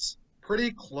it's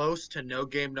pretty close to No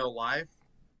Game No Life.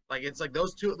 Like it's like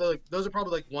those two. Like those are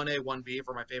probably like 1A 1B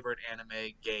for my favorite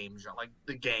anime games. Like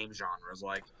the game genres.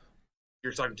 Like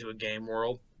you're talking to a game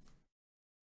world.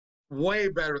 Way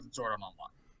better than Sword Art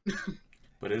Online.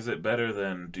 But is it better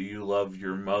than Do You Love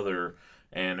Your Mother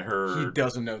and her? He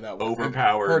doesn't know that one.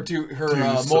 Overpowered. Her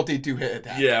multi two hit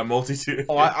attack. Yeah, multi two.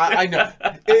 Oh, I know.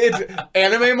 It's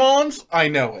anime moms. I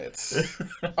know it.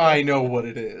 I know what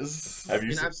it is. Have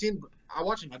you? I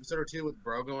watched an episode or two with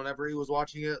Brogan whenever he was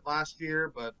watching it last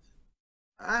year, but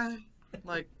I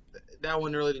like that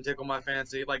one really didn't tickle my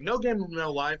fancy. Like No Game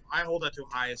No Life, I hold that to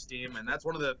high esteem, and that's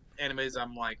one of the animes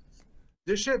I'm like,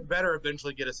 this shit better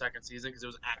eventually get a second season because it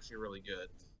was actually really good.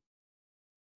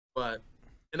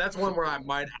 And that's one where I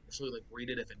might actually like read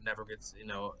it if it never gets, you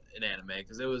know, an anime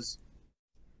because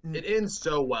it ends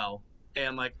so well,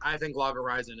 and like I think Log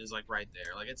Horizon is like right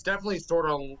there. Like it's definitely Sword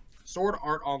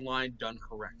Art Online done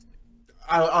correctly.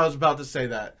 I was about to say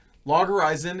that Log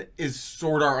Horizon is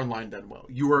Sword Art Online done well.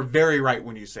 You are very right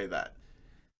when you say that,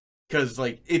 because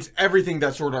like it's everything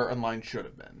that Sword Art Online should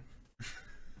have been,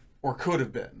 or could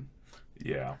have been.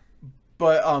 Yeah.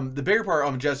 But the bigger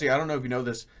part, Jesse, I don't know if you know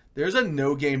this. There's a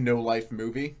No Game No Life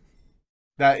movie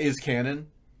that is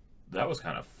canon. That was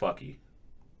kind of fucky.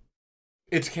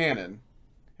 It's canon,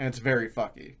 and it's very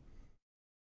fucky.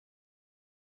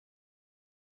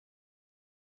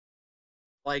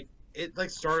 Like it like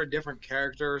started a different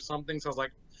character or something, so I was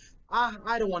like,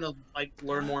 I don't want to like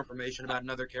learn more information about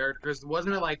another character because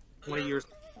wasn't it like 20 years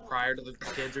prior to the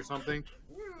kids or something?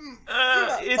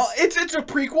 It's a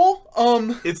prequel.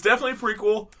 It's definitely a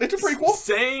prequel. It's a prequel.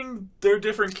 Saying they're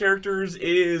different characters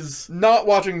is not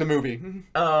watching the movie.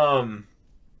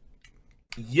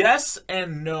 Yes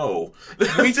and no.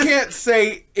 We can't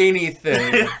say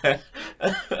anything.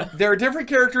 There are different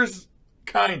characters.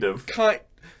 Kind of.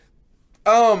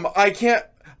 I can't.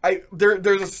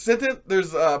 There's a sentence.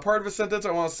 There's a part of a sentence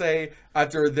I want to say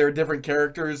after they're different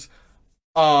characters.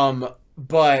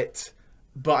 But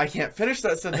but I can't finish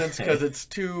that sentence because it's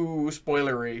too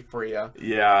spoilery for you.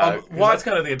 Yeah, that's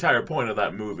kind of the entire point of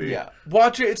that movie. Yeah,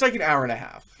 watch it. It's like an hour and a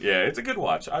half. Yeah, it's a good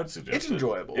watch. I'd suggest it's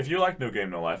enjoyable. If you like No Game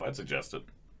No Life, I'd suggest it.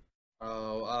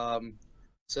 So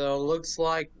it looks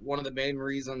like one of the main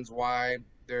reasons why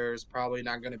there's probably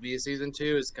not going to be a season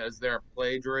 2 is because there are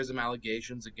plagiarism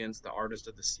allegations against the artist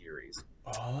of the series.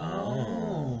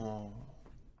 Oh.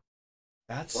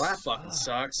 That fucking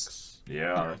sucks.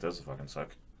 Yeah, that does fucking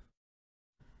suck.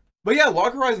 But yeah,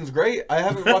 Log Horizon's great. I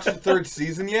haven't watched the 3rd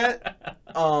season yet.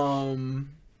 I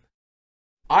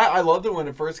loved it when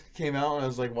it first came out, and I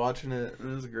was like watching it,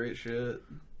 and it was great shit.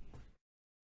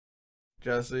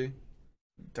 Jesse,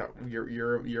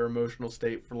 your emotional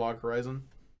state for Log Horizon?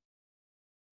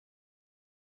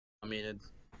 I mean,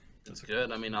 it's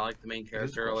good. I mean, I like the main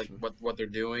character. I like what they're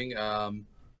doing.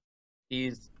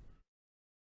 He's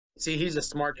a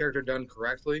smart character done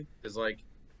correctly. Because like,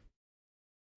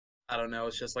 I don't know.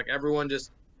 It's just like everyone just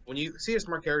when you see a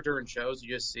smart character in shows, you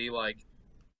just see like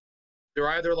they're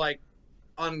either like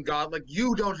ungod, like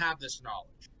you don't have this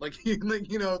knowledge. Like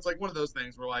it's like one of those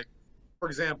things where like, for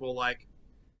example, like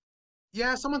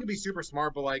yeah, someone can be super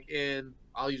smart, but like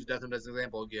I'll use Death Note as an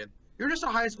example again. You're just a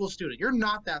high school student. You're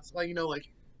not that like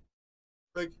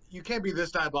like you can't be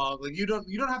this diabolical. Like you don't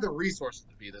have the resources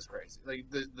to be this crazy, like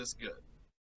this good.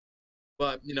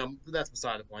 But that's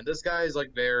beside the point. This guy is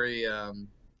like very I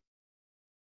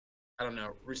don't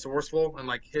know, resourceful, and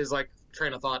like his like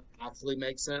train of thought actually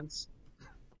makes sense,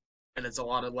 and it's a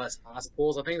lot of less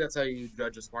hospitals. I think that's how you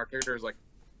judge a smart character, is like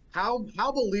how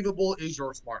believable is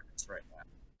your smartness right now.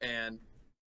 And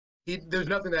there's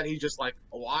nothing that he's just like,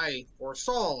 oh, I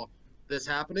foresaw this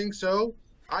happening, so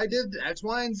I did X,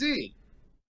 Y, and Z.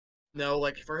 No,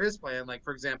 like for his plan, like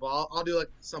for example, I'll do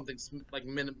like something like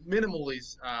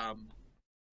minimally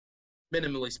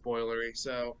spoilery.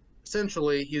 So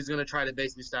essentially, he's going to try to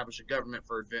basically establish a government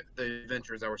for the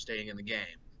adventurers that were staying in the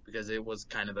game, because it was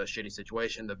kind of a shitty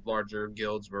situation. The larger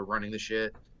guilds were running the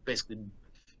shit,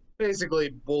 basically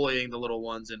bullying the little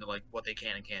ones into like what they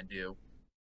can and can't do.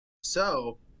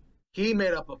 So he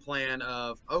made up a plan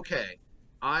of, okay,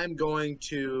 I'm going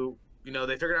to, they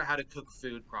figured out how to cook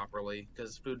food properly,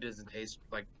 because food doesn't taste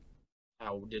like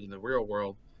how it did in the real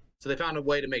world. So they found a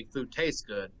way to make food taste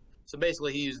good. So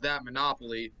basically he used that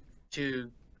monopoly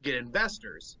to get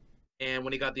investors. And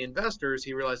when he got the investors,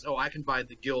 he realized, oh, I can buy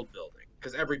the guild building,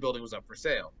 because every building was up for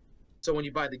sale. So when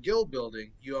you buy the guild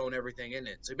building, you own everything in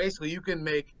it. So basically you can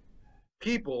make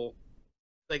people,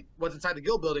 like what's inside the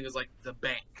guild building is like the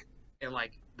bank and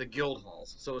like the guild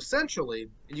halls. So essentially,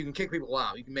 and you can kick people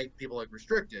out. You can make people like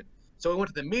restricted. So we went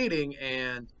to the meeting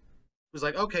and it was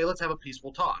like, okay, let's have a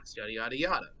peaceful talks, yada, yada,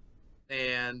 yada.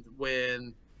 And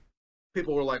when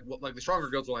people were like the stronger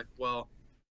guilds were like, well,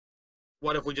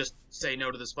 what if we just say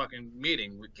no to this fucking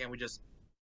meeting? Can't we just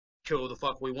kill who the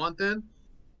fuck we want then?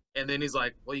 And then he's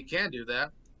like, well, you can't do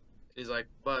that. He's like,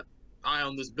 but I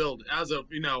own this building. As of,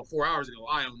 4 hours ago,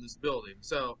 I own this building.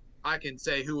 So I can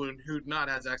say who and who not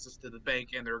has access to the bank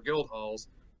and their guild halls.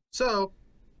 So,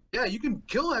 yeah, you can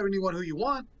kill anyone who you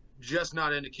want, just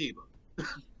not in Akiba.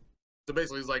 So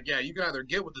basically, he's like, yeah, you can either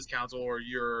get with this council or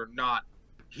you're not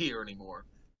here anymore.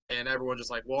 And everyone's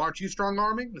just like, well, aren't you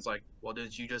strong-arming? It's like, well,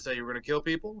 didn't you just say you were going to kill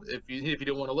people if you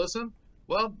didn't want to listen?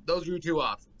 Well, those are your two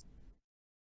options.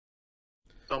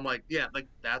 So I'm like, yeah, like,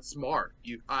 that's smart.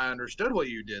 I understood what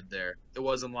you did there. It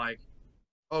wasn't like,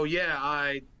 oh, yeah,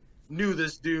 I knew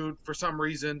this dude for some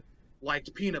reason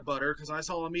liked peanut butter because I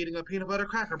saw him eating a peanut butter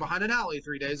cracker behind an alley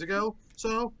 3 days ago.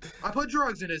 So I put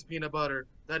drugs in his peanut butter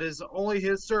that is only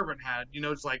his servant had.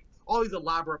 It's like all these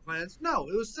elaborate plans. No,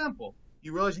 it was simple.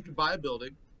 You realize you could buy a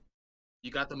building. You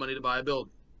got the money to buy a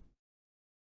building.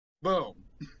 Boom.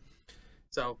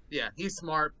 So, yeah, he's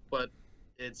smart, but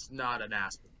it's not an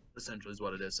aspen, essentially is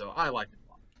what it is. So I like it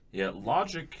a lot. Yeah,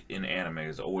 logic in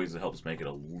anime always helps make it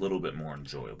a little bit more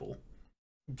enjoyable.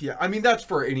 Yeah, I mean, that's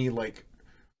for any, like,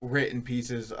 written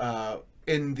pieces.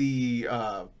 In the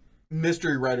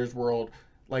mystery writers world,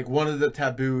 like, one of the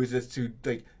taboos is to,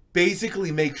 like,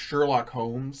 basically make Sherlock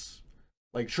Holmes.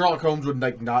 Like, Sherlock Holmes would,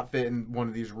 like, not fit in one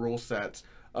of these rule sets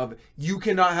of you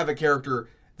cannot have a character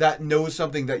that knows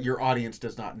something that your audience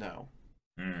does not know.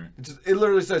 It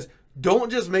literally says,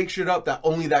 don't just make shit up that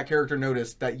only that character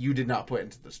noticed that you did not put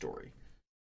into the story.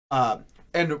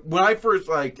 And when I first,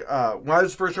 when I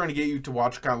was first trying to get you to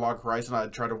watch kind of Log Horizon, I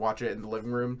tried to watch it in the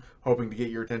living room, hoping to get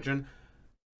your attention.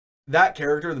 That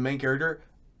character, the main character,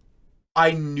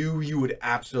 I knew you would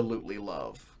absolutely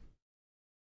love.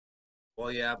 Well,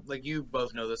 yeah, like you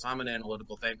both know this. I'm an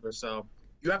analytical thinker, so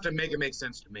you have to make it make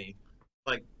sense to me.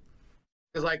 Like,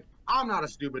 because, like, I'm not a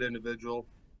stupid individual.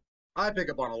 I pick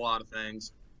up on a lot of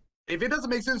things. If it doesn't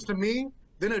make sense to me,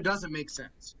 then it doesn't make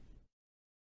sense.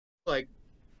 Like,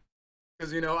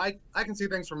 because I can see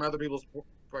things from other people's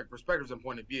perspectives and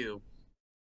point of view,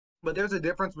 but there's a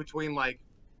difference between like,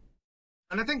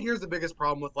 and I think here's the biggest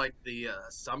problem with like the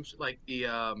assumption, like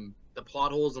the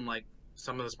plot holes and like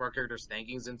some of the smart characters'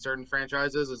 thinkings in certain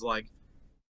franchises is like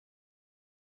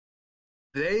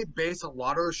they base a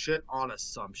lot of shit on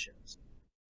assumptions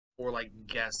or like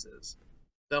guesses.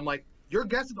 That I'm like, your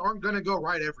guesses aren't gonna go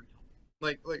right every time.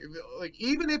 Like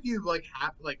even if you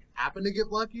happen to get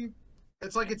lucky,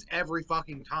 it's like it's every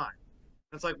fucking time.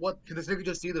 It's like, what? Can this nigga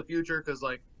just see the future? Because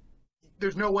like,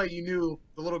 there's no way you knew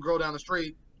the little girl down the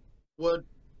street would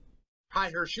tie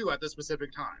her shoe at this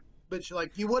specific time. But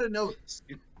like, you wouldn't know this.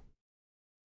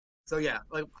 So yeah,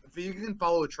 like if you can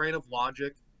follow a train of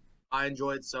logic, I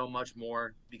enjoy it so much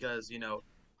more because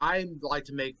I like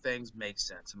to make things make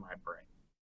sense in my brain,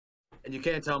 and you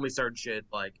can't tell me certain shit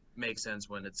like makes sense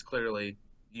when it's clearly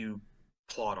you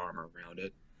plot armor around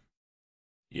it.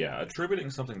 Yeah, attributing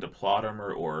something to plot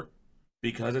armor or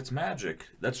because it's magic,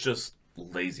 that's just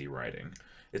lazy writing.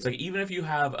 It's like, even if you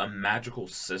have a magical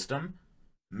system,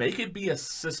 make it be a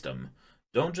system.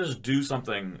 Don't just do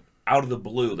something out of the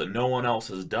blue that no one else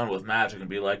has done with magic and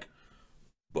be like,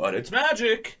 but it's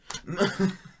magic.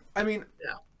 I mean,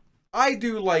 Yeah. I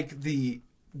do like the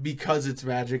because it's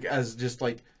magic as just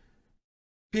like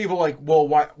people like, well,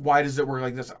 why does it work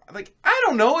like this? Like, I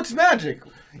don't know, it's magic.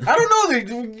 I don't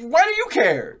know. Why do you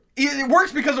care? It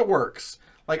works because it works.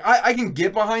 Like, I can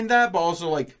get behind that, but also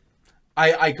like,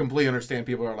 I completely understand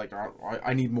people are like, oh,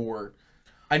 I need more.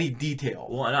 I need detail.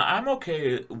 Well, and I'm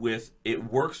okay with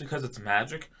it works because it's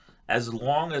magic, as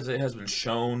long as it has been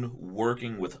shown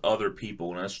working with other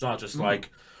people, and it's not just like,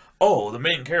 oh, the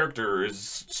main character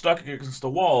is stuck against the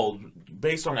wall.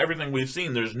 Based on everything we've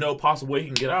seen, there's no possible way he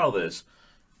can get out of this.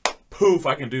 Poof,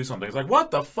 I can do something. It's like,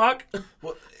 what the fuck?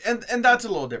 Well, and that's a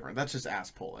little different. That's just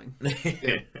ass pulling.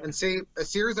 Yeah. And see, a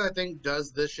series I think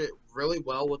does this shit really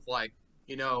well with like,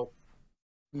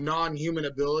 non-human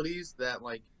abilities that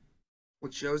like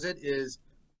what shows it is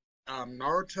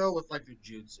Naruto with like the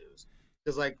jutsus.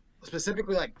 Because like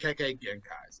specifically like Kekkei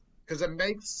Genkais. Because it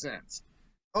makes sense.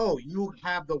 Oh, you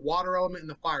have the water element and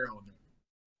the fire element.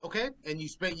 Okay? And you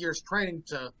spent years training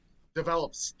to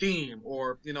develop steam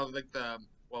or, like the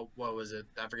what was it?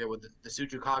 I forget what the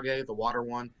Tsuchikage, the water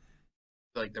one,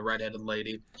 like the redheaded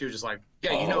lady. She was just like,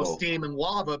 yeah, steam and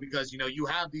lava because you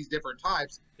have these different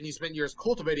types, and you spent years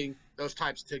cultivating those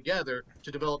types together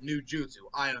to develop new jutsu.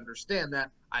 I understand that.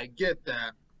 I get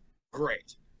that.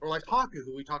 Great. Or like Haku,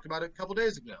 who we talked about a couple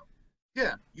days ago.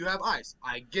 Yeah, you have ice.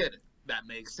 I get it. That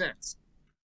makes sense.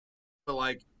 But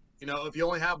like, if you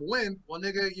only have wind, well,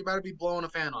 nigga, you better be blowing a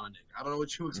fan on a nigga. I don't know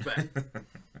what you expect.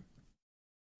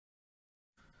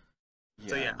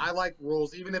 So yeah, I like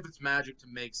rules, even if it's magic, to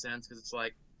make sense, because it's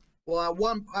like, well,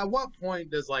 at what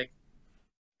point does like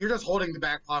you're just holding the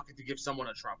back pocket to give someone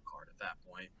a trump card at that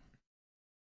point?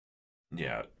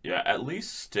 Yeah, at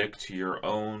least stick to your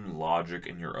own logic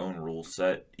and your own rule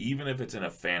set, even if it's in a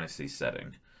fantasy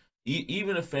setting.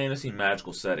 Even a fantasy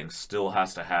magical setting still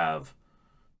has to have,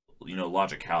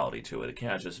 logicality to it. It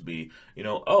can't just be,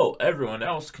 oh, everyone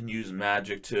else can use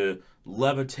magic to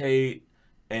levitate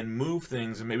and move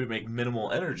things and maybe make minimal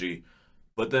energy,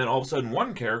 but then all of a sudden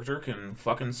one character can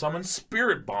fucking summon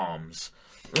spirit bombs.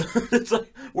 It's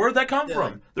like, where'd that come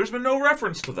from? There's been no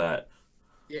reference to that.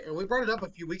 Yeah, and we brought it up a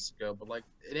few weeks ago, but like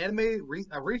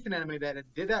a recent anime that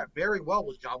did that very well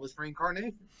was Jobless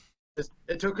Reincarnation.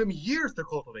 It took him years to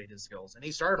cultivate his skills, and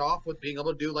he started off with being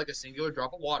able to do like a singular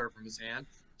drop of water from his hand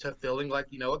to filling like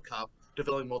a cup, to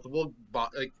filling multiple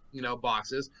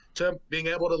boxes, to being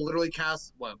able to literally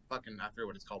cast I forget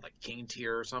what it's called, like King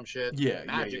Tier or some shit.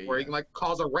 Magic where you can like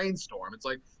cause a rainstorm. It's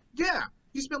like, yeah,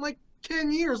 you spent like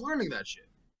 10 years learning that shit.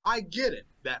 I get it.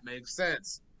 That makes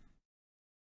sense.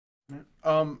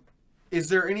 Is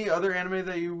there any other anime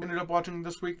that you ended up watching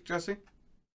this week, Jesse?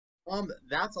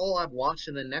 That's all I've watched,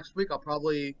 and then next week I'll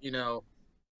probably,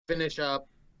 finish up.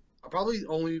 I'll probably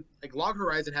only like Log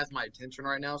Horizon has my attention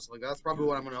right now, so like that's probably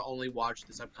what I'm gonna only watch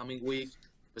this upcoming week.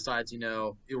 Besides,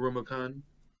 Iruma-kun.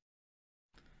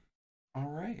 All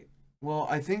right. Well,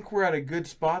 I think we're at a good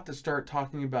spot to start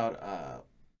talking about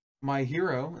My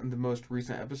Hero in the most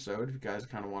recent episode. If you guys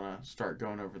kind of want to start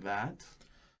going over that.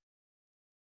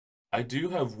 I do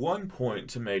have one point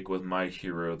to make with My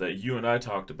Hero that you and I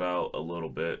talked about a little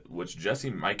bit, which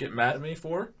Jesse might get mad at me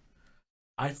for.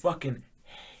 I fucking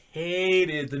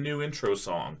hated the new intro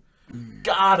song.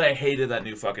 God, I hated that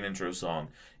new fucking intro song.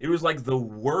 It was like the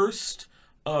worst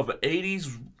of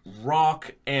 80s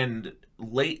rock and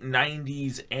late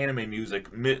 90s anime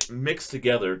music mixed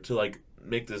together to like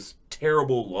make this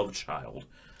terrible love child.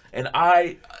 And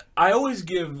I always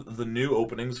give the new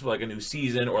openings for like a new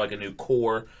season or like a new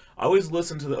core. I always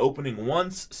listen to the opening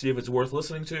once, see if it's worth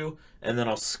listening to, and then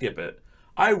I'll skip it.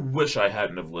 I wish I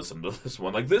hadn't have listened to this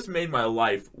one. Like, this made my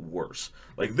life worse.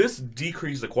 Like, this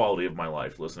decreased the quality of my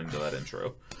life listening to that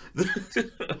intro.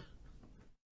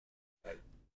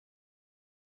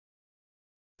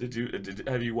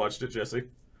 Have you watched it, Jesse?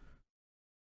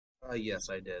 Yes,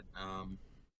 I did.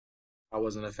 I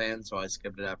wasn't a fan, so I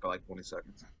skipped it after like 20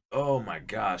 seconds. Oh my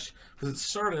gosh. Because it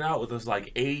started out with this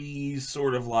like 80s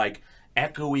sort of like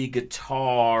echoey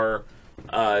guitar,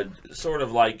 sort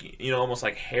of like, you know, almost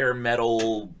like hair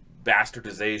metal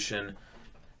bastardization.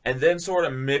 And then sort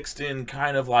of mixed in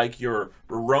kind of like your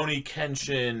Rurouni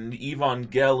Kenshin,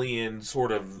 Evangelion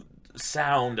sort of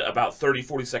sound about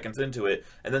 30-40 seconds into it,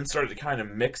 and then started to kind of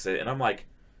mix it. And I'm like,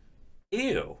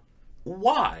 ew,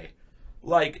 why?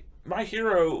 Like, My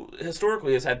Hero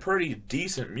historically has had pretty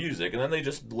decent music, and then they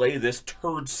just lay this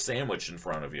turd sandwich in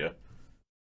front of you.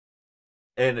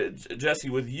 And Jesse,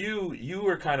 with you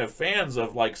were kind of fans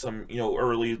of like some, you know,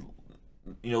 early,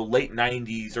 you know, late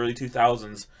 90s, early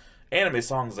 2000s anime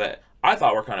songs that I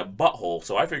thought were kind of butthole,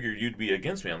 so I figured you'd be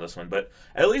against me on this one. But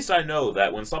at least I know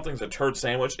that when something's a turd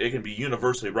sandwich, it can be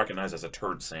universally recognized as a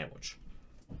turd sandwich.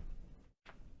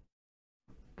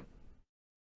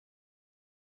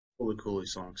 Holy Cooley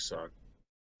songs suck.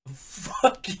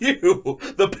 Fuck you!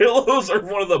 The Pillows are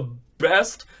one of the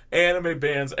best anime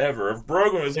bands ever. If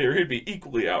Brogan was here, he'd be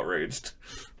equally outraged.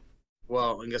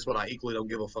 Well, and guess what? I equally don't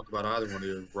give a fuck about either one of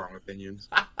your wrong opinions.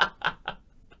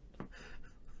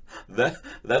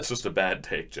 That's just a bad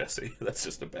take, Jesse. That's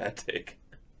just a bad take.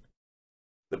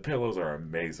 The Pillows are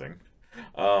amazing.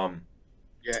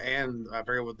 Yeah, and I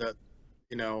forget what that,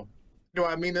 you know, do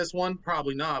I mean this one?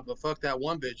 Probably not, but fuck that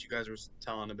one bitch you guys were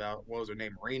telling about. What was her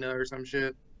name? Marina or some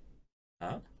shit?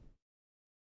 Huh?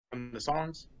 From the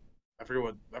songs? I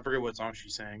forget what song she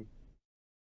sang.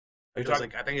 Are you It was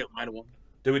talking? like, I think it might have won.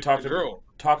 Did we talk The girl.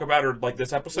 talk about her like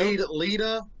this episode?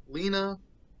 Lena.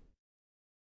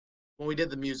 When we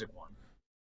did the music one.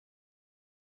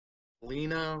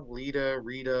 Lena, Lita,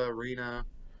 Rita, Rena.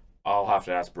 I'll have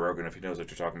to ask Brogan if he knows what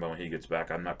you're talking about when he gets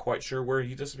back. I'm not quite sure where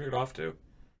he disappeared off to.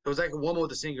 It was like a woman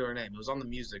with a singular name. It was on the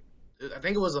music. I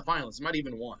think it was the finalist. It might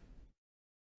even won.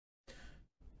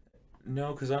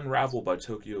 No, because Unravel by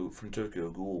Tokyo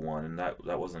Ghoul won, and that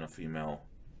wasn't a female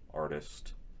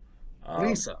artist.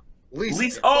 Lisa.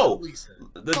 Oh, Lisa.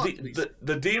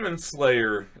 the Demon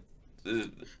Slayer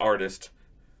artist.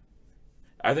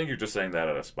 I think you're just saying that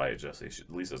out of spite, Jesse.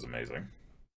 Lisa's amazing.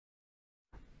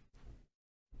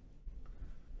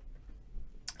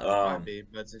 Might be,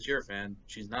 but since you're a fan,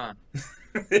 she's not.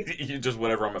 You just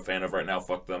whatever I'm a fan of right now.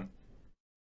 Fuck them.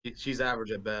 She's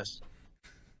average at best.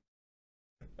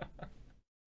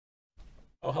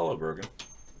 Oh, hello, Brogan.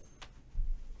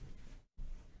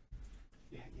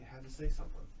 Yeah, you had to say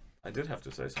something. I did have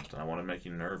to say something. I want to make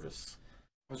you nervous.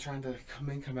 I was trying to come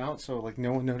in, come out, so like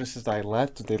no one notices I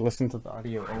left. Did they listen to the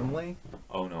audio only?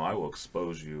 Oh no, I will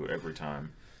expose you every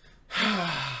time.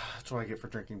 That's what I get for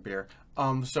drinking beer.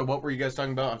 So what were you guys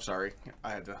talking about? I'm sorry,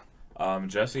 I had to.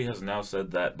 Jesse has now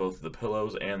said that both the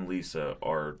Pillows and Lisa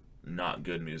are not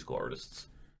good musical artists.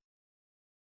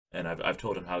 And I've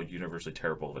told him how universally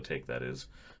terrible of a take that is.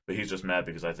 But he's just mad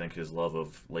because I think his love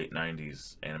of late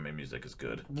 90s anime music is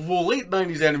good. Well, late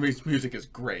 90s anime music is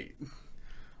great.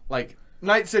 Like,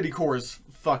 Night City Core is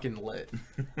fucking lit.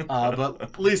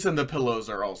 But Lisa and the Pillows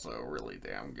are also really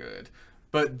damn good.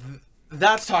 But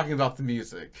that's talking about the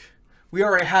music. We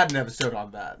already had an episode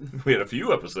on that. We had a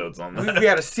few episodes on that. We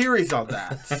had a series on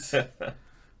that.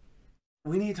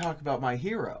 We need to talk about My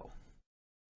Hero.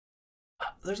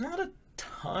 There's not a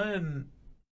ton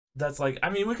that's like, I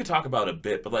mean, we could talk about a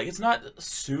bit, but like, it's not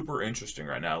super interesting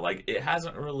right now. Like, it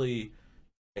hasn't really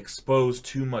exposed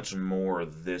too much more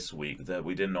this week that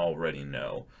we didn't already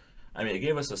know. I mean, it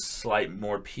gave us a slight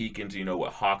more peek into, you know,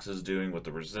 what Hawks is doing with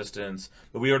the Resistance,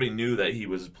 but we already knew that he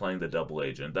was playing the double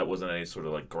agent. That wasn't any sort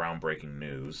of like groundbreaking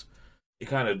news. It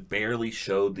kind of barely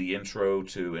showed the intro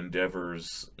to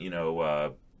Endeavor's, you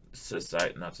know,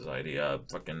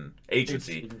 fucking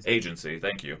agency.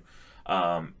 Thank you.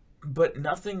 But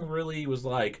nothing really was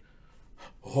like,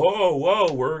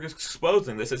 whoa, we're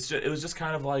exposing this. It was just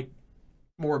kind of like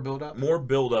more build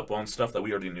up on stuff that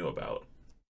we already knew about.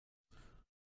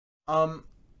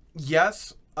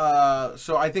 Yes.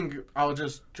 So I think I'll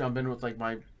just jump in with like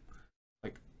my,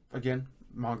 like, again,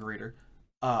 manga reader.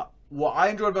 What I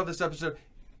enjoyed about this episode,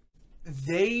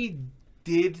 they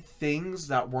did things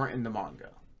that weren't in the manga.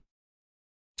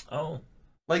 Oh.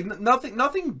 Like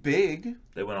nothing big.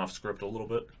 They went off script a little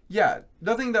bit. Yeah,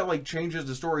 nothing that like changes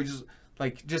the story. Just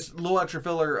a little extra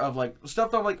filler of like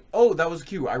stuff that I'm like, oh, that was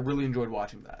cute. I really enjoyed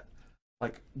watching that.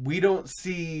 Like we don't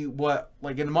see what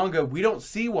like in the manga we don't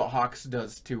see what Hawks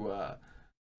does to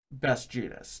Best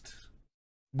Jeanist.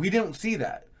 We don't see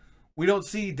that. We don't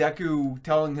see Deku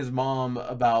telling his mom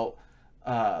about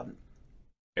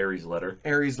Aries' letter.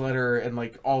 Aries' letter and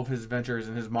like all of his adventures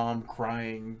and his mom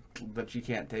crying that she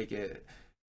can't take it.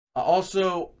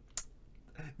 Also,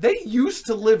 they used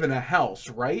to live in a house,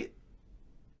 right?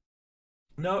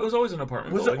 No, it was always an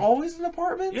apartment Was building. it always an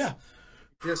apartment? Yeah.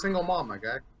 You're a single mom, my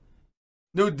guy.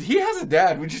 No, he has a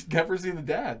dad. We just never see the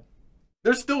dad.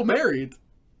 They're still married.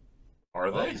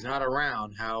 Are Well, they? he's not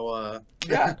around. How?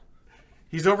 Yeah.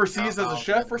 He's overseas as a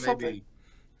chef or maybe. something.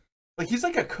 Like he's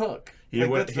like a cook. He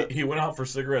Like, he went out for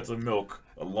cigarettes and milk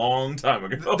a long time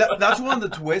ago. that's one of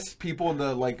the twists people in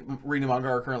the like reading manga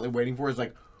are currently waiting for is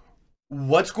like,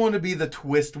 what's going to be the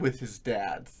twist with his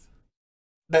dad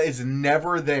that is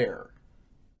never there?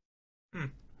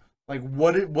 Like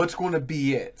what's going to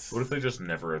be it? What if they just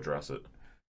never address it?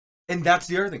 And that's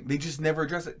the other thing. They just never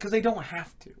address it because they don't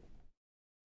have to.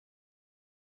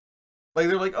 Like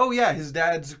they're like, oh yeah, his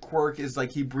dad's quirk is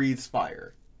like he breathes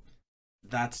fire.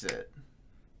 That's it.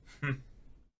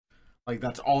 Like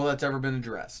that's all that's ever been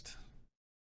addressed.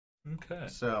 Okay.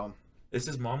 So, Is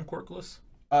his mom quirkless?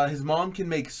 his mom can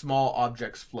make small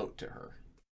objects float to her.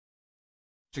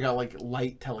 She got like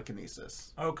light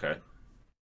telekinesis. Okay.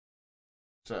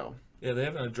 So, Yeah, they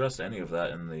haven't addressed any of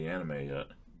that in the anime yet.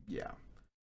 yeah.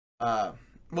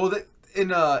 Well,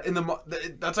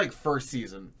 that's like first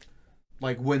season,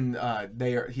 like when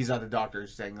he's at the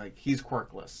doctor's saying like he's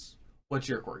quirkless. What's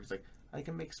your quirk? He's like, I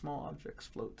can make small objects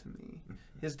float to me.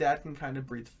 His dad can kind of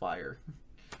breathe fire.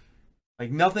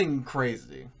 Like nothing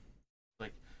crazy.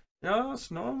 Like,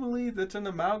 yes, normally that's an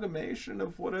amalgamation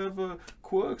of whatever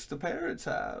quirks the parents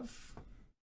have.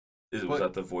 Was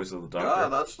that the voice of the doctor? Yeah,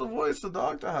 that's the voice the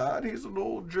doctor had. He's an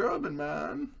old German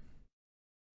man.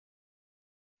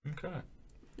 Okay.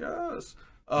 Yes.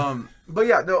 But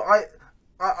yeah, no,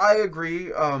 I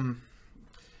agree.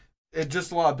 It's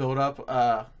just a lot of build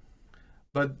up.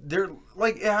 But they're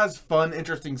like it has fun,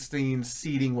 interesting scenes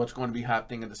seeding what's going to be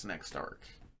happening in this next arc.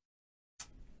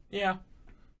 Yeah.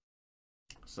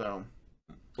 So,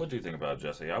 What do you think about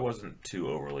Jesse? I wasn't too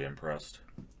overly impressed.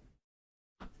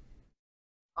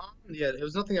 Yeah, it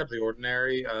was nothing out of the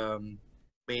ordinary. I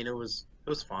mean, it was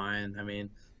fine. I mean,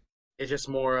 it's just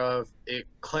more of it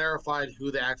clarified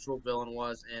who the actual villain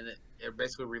was, and it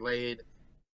basically relayed.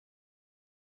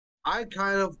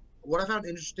 What I found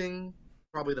interesting,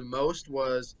 probably the most,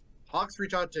 was Hawks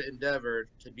reach out to Endeavor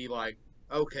to be like,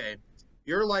 okay,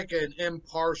 you're like an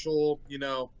impartial,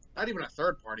 not even a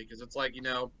third party, because it's like,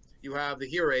 you have the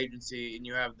hero agency and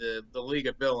you have the League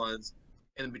of Villains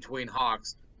in between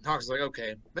Hawks. And Hawks is like,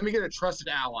 okay, let me get a trusted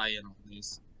ally in on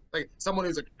these. Like, someone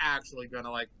who's, like, actually going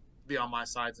to, like, be on my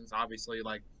side, since obviously,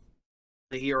 like,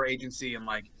 the hero agency and,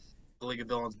 like, the League of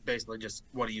Villains basically just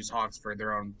want to use Hawks for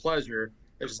their own pleasure.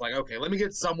 It's just like, okay, let me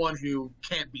get someone who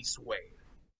can't be swayed.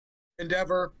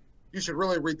 Endeavor, you should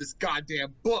really read this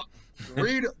goddamn book.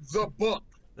 Read the book.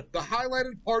 The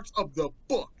highlighted parts of the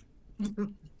book.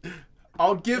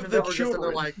 I'll give the Endeavor children.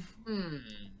 They're like,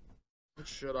 what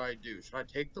should I do? Should I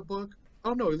take the book? I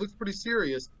don't know. He looks pretty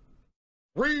serious.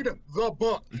 Read the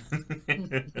book.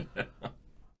 And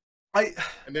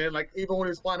then, like, even when he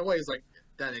was flying away, he's like,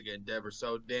 that nigga Endeavor's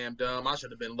so damn dumb. I should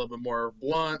have been a little bit more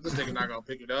blunt. This nigga not gonna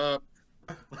pick it up.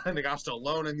 I think I'm still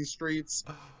alone in these streets.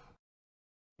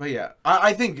 But yeah,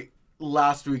 I think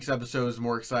last week's episode is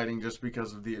more exciting just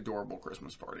because of the adorable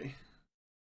Christmas party.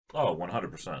 Oh,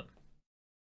 100%.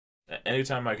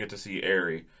 Anytime I get to see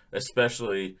Aerie,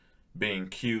 especially being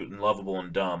cute and lovable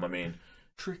and dumb, I mean...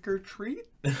 Trick or treat?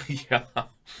 Yeah.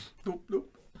 Nope,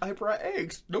 nope. I brought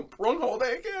eggs. Nope, wrong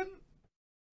holiday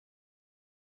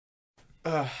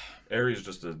again. Aerie's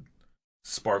just a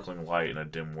sparkling light in a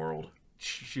dim world.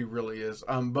 She really is.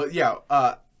 But yeah,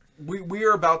 we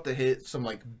are about to hit some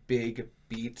like big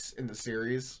beats in the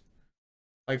series.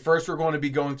 Like first, we're going to be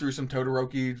going through some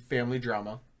Todoroki family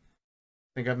drama.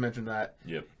 I think I've mentioned that.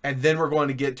 Yep. And then we're going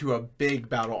to get to a big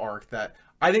battle arc that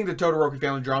I think the Todoroki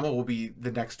family drama will be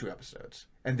the next 2 episodes,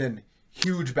 and then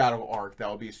huge battle arc that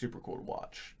will be super cool to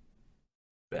watch.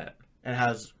 Bet. And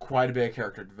has quite a bit of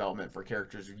character development for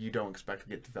characters you don't expect to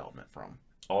get development from.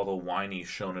 All the whiny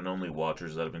shonen only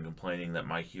watchers that have been complaining that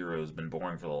My Hero has been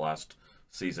boring for the last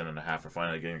season and a half are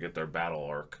finally going to get their battle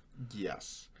arc.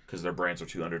 Yes. Because their brains are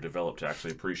too underdeveloped to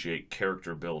actually appreciate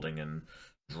character building and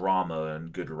drama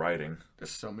and good writing.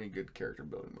 There's so many good character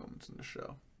building moments in the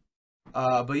show.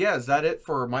 But yeah, is that it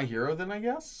for My Hero then, I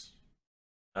guess?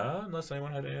 Unless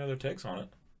anyone had any other takes on it.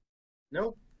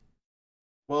 Nope.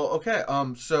 Well, okay.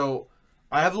 So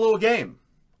I have a little game.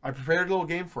 I prepared a little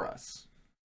game for us.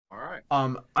 All right.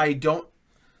 I don't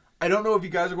know if you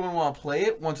guys are going to want to play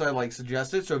it once I like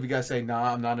suggest it. So if you guys say,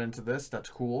 nah, I'm not into this, that's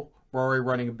cool. We're already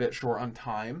running a bit short on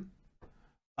time.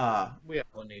 We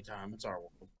have plenty of time. It's our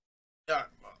world.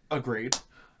 Agreed.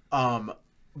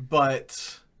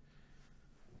 But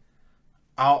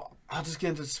I'll just get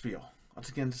into the spiel.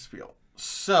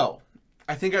 So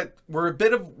I think we're a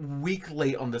bit of week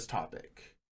late on this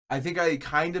topic. I think I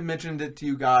kind of mentioned it to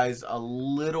you guys a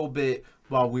little bit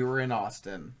while we were in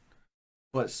Austin,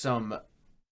 but some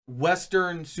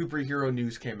Western superhero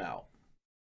news came out.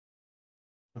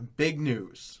 Some big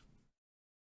news.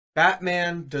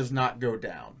 Batman does not go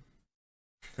down.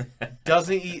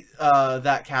 Doesn't eat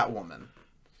that Catwoman.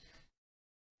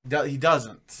 He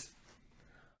doesn't.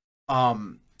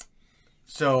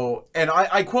 So, and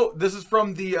I quote, this is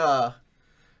from the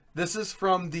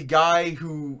guy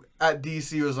who at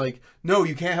DC was like, no,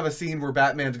 you can't have a scene where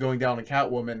Batman's going down a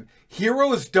Catwoman.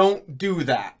 Heroes don't do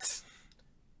that.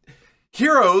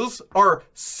 Heroes are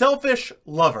selfish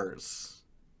lovers.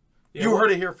 Yeah, you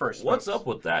heard it here first. What's up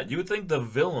with that? You would think the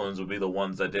villains would be the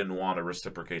ones that didn't want to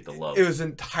reciprocate the love. It was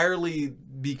entirely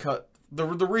because the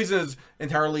reason is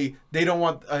entirely they don't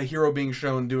want a hero being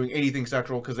shown doing anything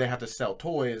sexual because they have to sell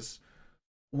toys.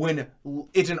 When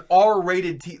it's an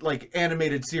R-rated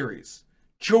animated series,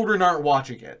 children aren't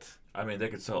watching it. I mean, they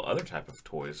could sell other type of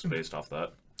toys based off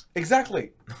that.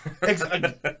 Exactly.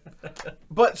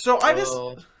 But so I just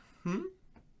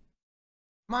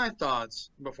my thoughts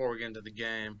before we get into the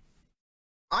game.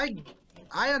 I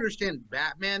understand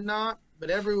Batman not, but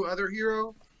every other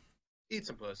hero, eat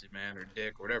some pussy, man, or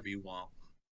dick, or whatever you want.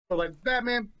 But like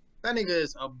Batman, that nigga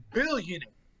is a billionaire.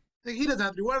 He doesn't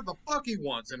have to do whatever the fuck he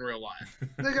wants in real life.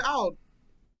 Nigga,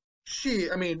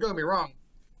 I mean, don't get me wrong,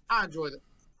 I enjoy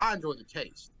the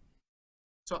taste.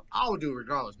 So I would do it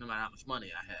regardless, no matter how much money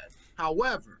I had.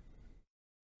 However,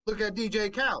 look at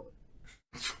DJ Khaled.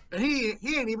 And he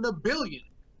ain't even a billionaire.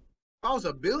 If I was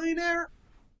a billionaire,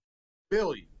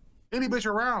 any bitch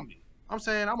around me, I'm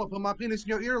saying I'm gonna put my penis in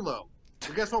your earlobe.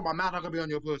 But guess what? My mouth not gonna be on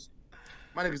your pussy.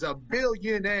 My nigga's a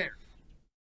billionaire.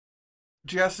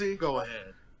 Jesse, go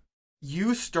ahead.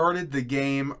 You started the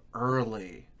game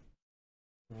early.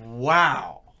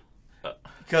 Wow.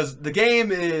 Because the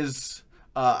game is,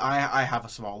 I have a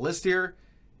small list here.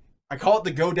 I call it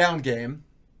the Go Down game.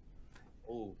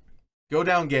 Ooh. Go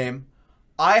Down game.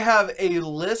 I have a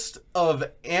list of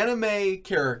anime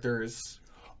characters,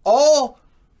 all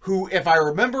who, if I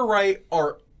remember right,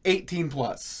 are 18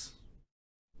 plus.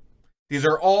 These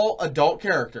are all adult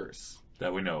characters.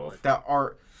 That we know of. That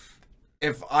are...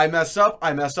 If I mess up,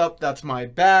 I mess up. That's my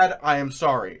bad. I am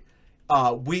sorry.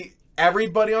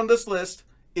 Everybody on this list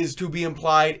is to be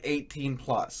implied 18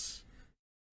 plus.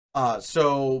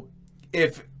 So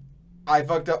if I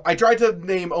fucked up, I tried to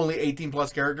name only 18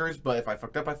 plus characters, but if I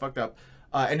fucked up, I fucked up.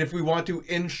 And if we want to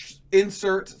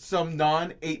insert some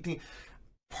non-18,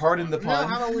 pardon the pun. No,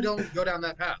 how about we don't go down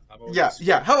that path? Yeah.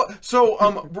 So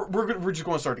we're just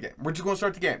going to start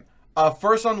the game.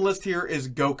 First on the list here is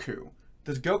Goku.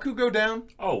 Does Goku go down?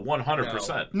 Oh,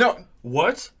 100%. No.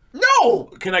 What? No!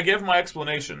 Can I give my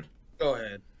explanation? Go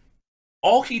ahead.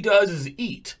 All he does is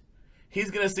eat.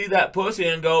 He's going to see that pussy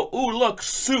and go, ooh, look,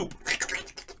 soup.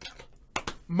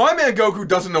 My man Goku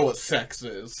doesn't know what sex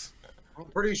is. I'm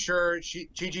pretty sure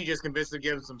Chi-Chi just convinced him to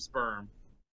give him some sperm.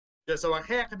 Just so,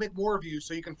 hey, I can make more of you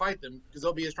so you can fight them because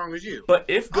they'll be as strong as you. But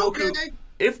if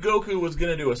Goku was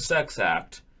going to do a sex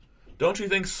act, don't you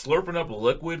think slurping up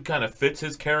liquid kind of fits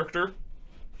his character?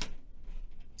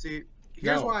 See,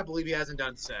 here's why I believe he hasn't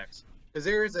done sex. Because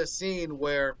there is a scene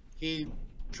where he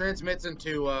transmits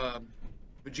into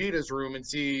Vegeta's room and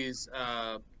sees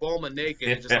Bulma naked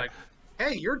and just like,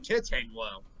 hey, your tits hang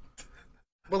low.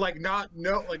 But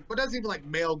but doesn't even like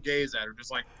male gaze at her, just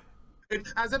like,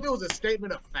 as if it was a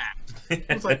statement of fact.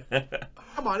 It's like,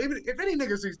 come on, even if any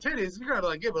nigga sees titties, you gotta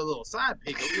like give it a little side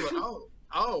peek and be like,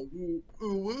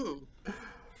 ooh.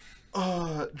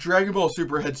 Dragon Ball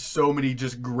Super had so many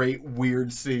just great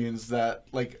weird scenes that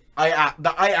I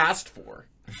asked for,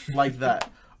 like that.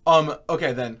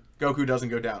 Okay, then Goku doesn't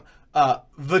go down.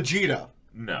 Vegeta.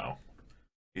 No,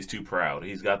 he's too proud.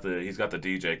 He's got the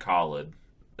DJ Khaled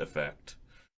effect.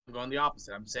 I'm going the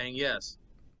opposite. I'm saying yes.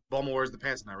 Bulma wears the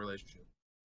pants in that relationship.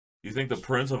 You think the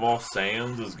Prince of all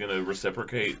Saiyans is gonna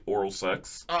reciprocate oral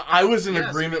sex? I was in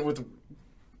agreement with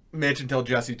Mitch until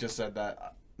Jesse just said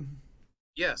that.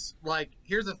 Yes, like,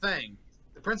 here's the thing.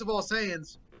 The Prince of all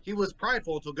Saiyans, he was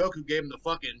prideful until Goku gave him the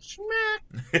fucking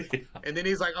smack. And then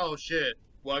he's like, oh shit.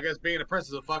 Well, I guess being a prince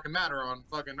is a fucking matter on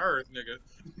fucking Earth, nigga.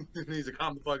 He needs to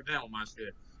calm the fuck down with my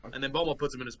shit. And then Bulma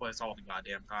puts him in his place all the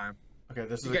goddamn time. Okay,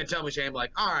 this You is can't tell me Shane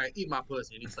like, all right, eat my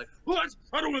pussy. And he's like, what?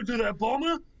 I don't want to do that,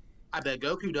 Bulma. I bet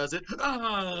Goku does it.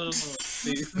 Oh.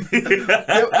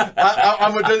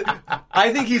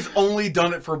 I think he's only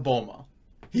done it for Bulma.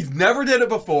 He's never did it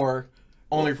before,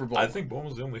 only for Bulma. I think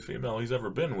Bulma's the only female he's ever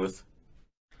been with.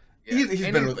 Yeah. He's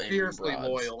been with fiercely angry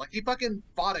broads. loyal. Like, he fucking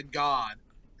fought a god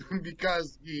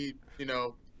because he,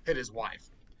 hit his wife.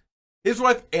 His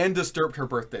wife and disturbed her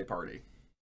birthday party.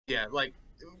 Yeah, like,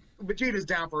 Vegeta's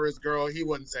down for his girl. He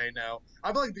wouldn't say no.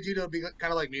 I feel like Vegeta would be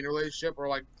kind of like me in a relationship where,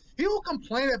 like, he will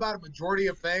complain about a majority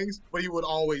of things, but he would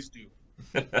always do.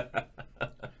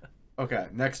 Okay,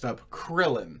 next up,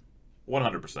 Krillin.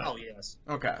 100%. Oh, yes.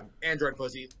 Okay. Android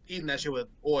pussy. Eating that shit with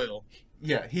oil.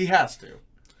 Yeah, he has to.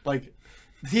 Like,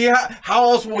 how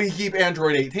else will he keep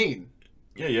Android 18?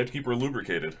 Yeah, you have to keep her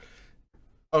lubricated.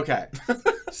 Okay.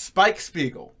 Spike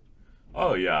Spiegel.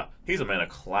 Oh, yeah. He's a man of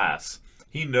class.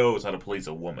 He knows how to please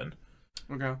a woman.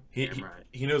 Okay.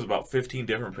 He knows about 15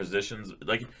 different positions.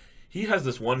 Like, he has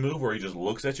this one move where he just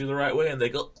looks at you the right way and they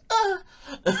go, ah!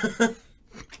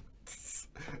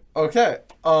 Okay.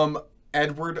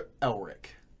 Edward Elric.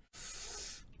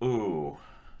 Ooh.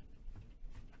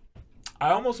 I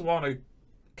almost want to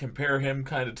compare him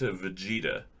kind of to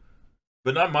Vegeta.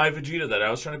 But not my Vegeta that I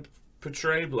was trying to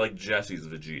portray, but like Jesse's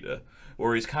Vegeta.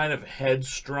 Where he's kind of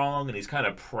headstrong and he's kind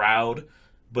of proud,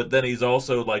 but then he's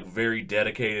also like very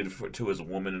dedicated to his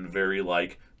woman and very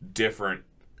like different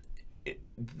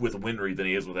with Winry than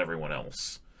he is with everyone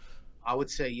else. I would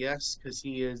say yes, because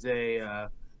he is a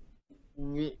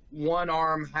one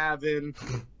arm having,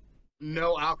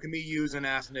 no alchemy using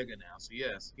ass nigga now. So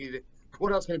yes,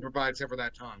 what else can he provide except for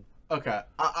that tongue? Okay.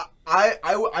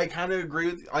 I kind of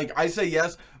agree with, like, I say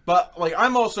yes, but like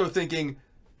I'm also thinking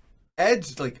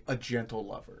Ed's like a gentle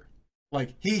lover.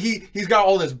 Like he's got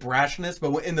all this brashness,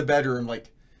 but in the bedroom,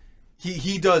 like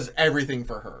he does everything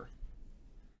for her.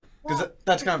 Because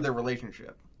that's kind of their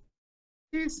relationship.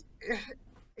 He's,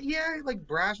 yeah, like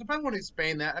brash. If I want to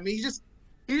explain that, I mean, he just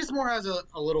more has a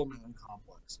little man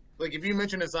complex. Like, if you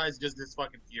mention his size, just this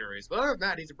fucking furious. But other than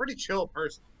that, he's a pretty chill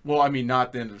person. Well, I mean, not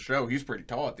at the end of the show. He's pretty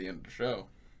tall at the end of the show.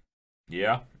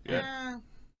 Yeah.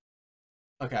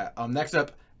 Okay. Next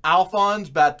up, Alphonse,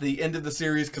 but at the end of the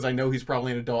series, because I know he's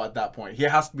probably an adult at that point. He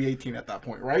has to be 18 at that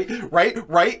point, right?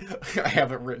 Right? I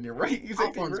have it written here, right? He's 18,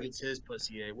 Alphonse right? gets his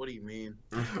pussy ate. What do you mean?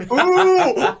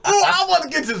 Ooh, Alphonse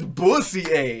gets his pussy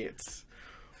ate.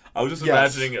 I was just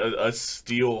imagining a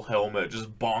steel helmet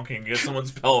just bonking at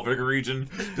someone's pelvic region.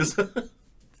 Just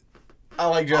I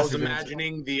like Jesse. I was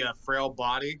imagining the frail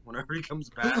body whenever he comes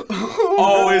back.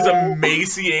 Oh, his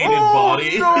emaciated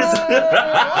body. No!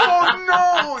 Oh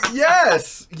no!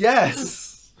 Yes.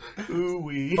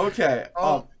 Ooh-wee. Okay.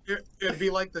 It'd be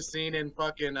like the scene in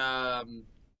fucking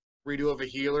Redo of a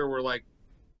Healer where like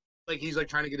he's like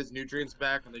trying to get his nutrients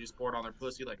back and they just pour it on their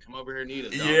pussy. Like, come over here and eat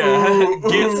it. Dog. Yeah,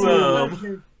 get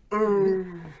some.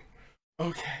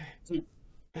 Okay.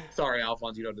 Sorry,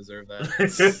 Alphonse, you don't deserve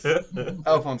that.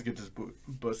 Alphonse gets his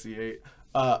pussy ate.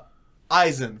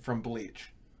 Aizen from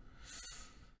Bleach.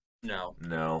 No.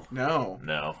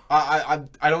 I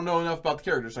don't know enough about the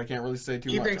characters, so I can't really say too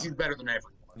much. He thinks he's better than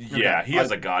everyone. Yeah, he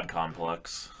has a god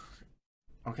complex.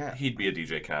 Okay. He'd be a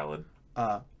DJ Khaled.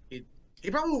 He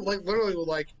probably literally would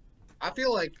like. I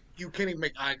feel like you can't even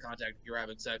make eye contact if you're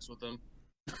having sex with him.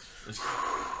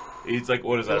 He's like,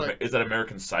 what is that? Is that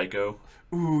American Psycho?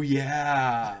 Ooh,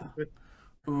 yeah.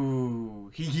 Ooh,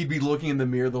 he'd be looking in the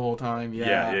mirror the whole time.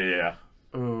 Yeah.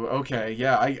 Ooh, okay.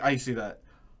 Yeah, I see that.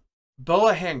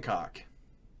 Boa Hancock.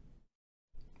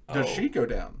 Does she go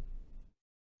down?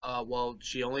 Well,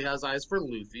 she only has eyes for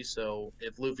Luffy, so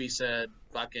if Luffy said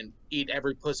fucking eat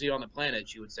every pussy on the planet,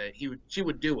 she would say she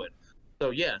would do it.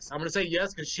 So yes, I'm gonna say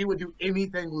yes because she would do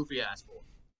anything Luffy asked for,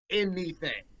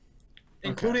 anything,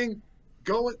 including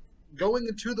going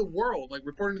into the world, like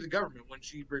reporting to the government when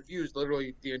she refused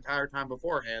literally the entire time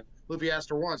beforehand. Luffy asked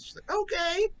her once, she's like,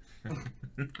 okay.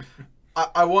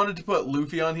 I wanted to put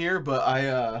Luffy on here, but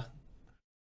I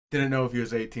didn't know if he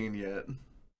was 18 yet.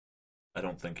 I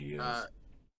don't think he is.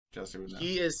 Jesse would know.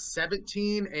 He is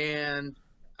 17, and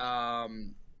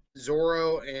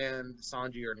Zoro and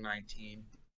Sanji are 19.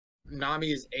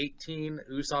 Nami is 18.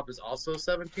 Usopp is also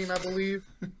 17, I believe.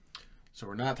 So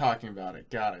we're not talking about it.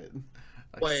 Got it.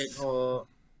 Wait,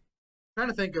 trying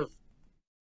to think of.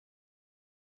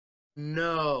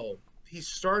 No, he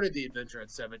started the adventure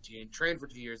at 17, trained for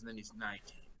 2 years, and then he's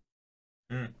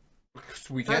 19.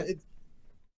 We can't.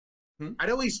 I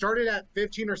know he started at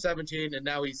 15 or 17, and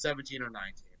now he's 17 or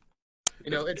 19. You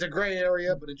know, it's a gray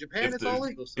area, but in Japan it's all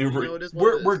legal. So you know, it is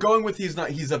what it is. We're going with he's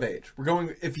of age. We're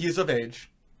going if he is of age.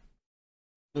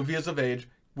 If he is of age,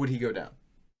 would he go down?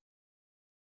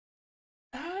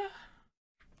 I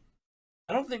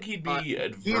don't think he'd be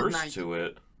adverse to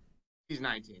it. He's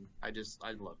 19. I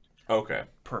looked. Okay.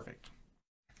 Perfect.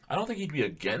 I don't think he'd be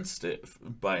against it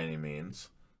by any means.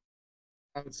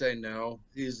 I would say no.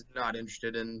 He's not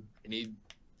interested in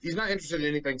he's not interested in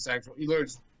anything sexual. He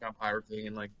learns about pirating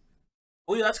and like.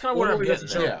 Well, yeah, that's kind of what I'm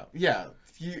getting at. Yeah.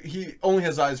 He only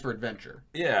has eyes for adventure.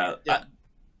 Yeah.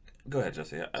 Go ahead,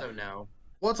 Jesse. So no.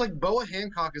 Well, it's like Boa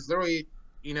Hancock is literally,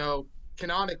 you know,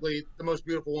 canonically the most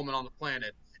beautiful woman on the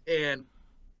planet, and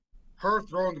her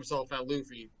throwing himself at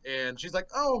Luffy, and she's like,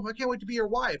 "Oh, I can't wait to be your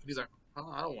wife." And he's like,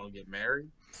 "Oh, I don't want to get married."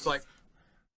 It's like,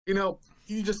 you know,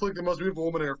 he just looked at the most beautiful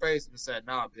woman in her face and said,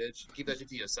 "Nah, bitch, keep that shit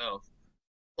to yourself."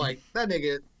 Like that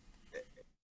nigga.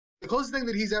 The closest thing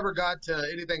that he's ever got to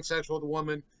anything sexual with a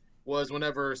woman was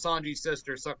whenever Sanji's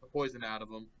sister sucked the poison out of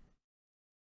him.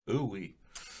 Ooh-wee.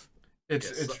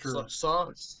 It's true.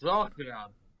 Suck it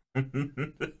out.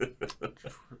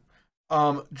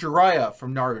 Jiraiya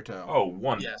from Naruto. Oh,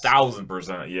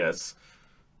 1,000%, yes.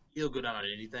 He'll go down on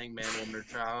anything, man, woman, or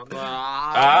child.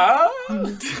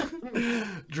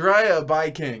 Jiraiya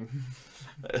by King.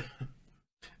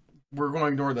 We're going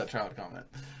to ignore that child comment.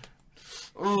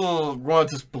 Oh, we'll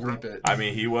just bleep it. I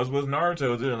mean, he was with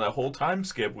Naruto during that whole time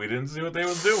skip. We didn't see what they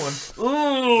was doing.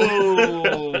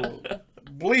 Ooh,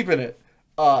 bleeping it.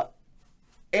 Eren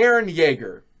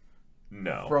Yeager.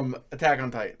 No. From Attack on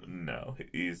Titan. No,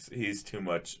 he's too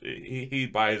much. He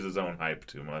buys his own hype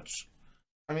too much.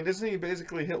 I mean, isn't he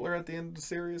basically Hitler at the end of the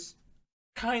series?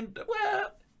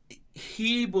 Well,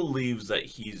 he believes that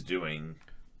he's doing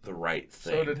the right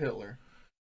thing. So did Hitler.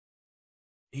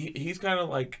 He's kind of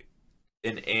like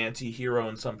an anti-hero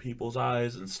in some people's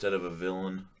eyes instead of a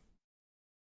villain.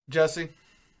 Jesse?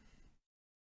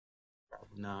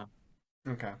 Probably not.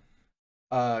 Okay.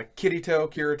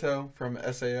 Kirito from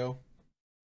SAO.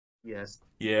 Yes.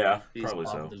 Yeah, He's probably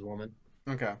so. His woman.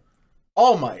 Okay.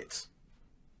 All Might.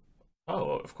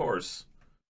 Oh, of course.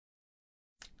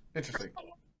 Interesting.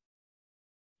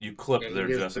 You clipped there,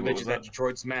 Jesse. What was that?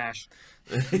 Detroit Smash.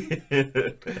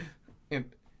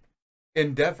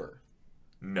 Endeavor.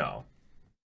 No.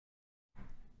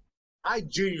 I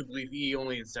genuinely believe he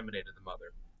only inseminated the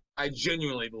mother. I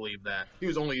genuinely believe that. He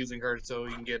was only using her so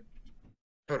he can get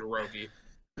Todoroki.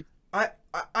 I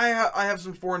have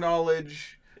some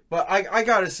foreknowledge, but I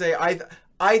gotta say,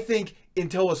 I think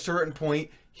until a certain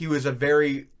point, he was a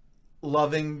very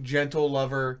loving, gentle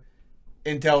lover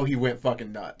until he went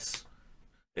fucking nuts.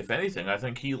 If anything, I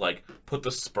think he, like, put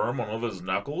the sperm on one of his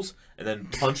knuckles and then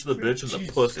punched the bitch in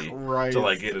the pussy to,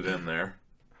 like, get it in there.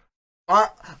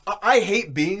 I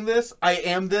hate being this. I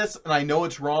am this, and I know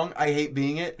it's wrong. I hate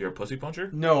being it. You're a pussy puncher?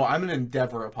 No, I'm an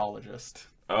Endeavor apologist.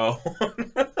 Oh.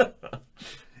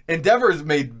 Endeavor has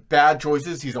made bad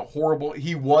choices. He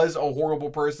was a horrible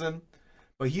person,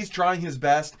 but he's trying his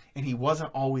best, and he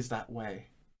wasn't always that way.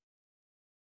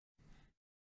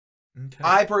 Okay.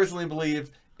 I personally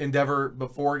believe Endeavor,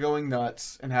 before going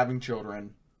nuts and having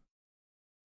children,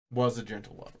 was a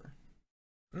gentle lover.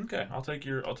 Okay, I'll take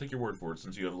your word for it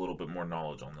since you have a little bit more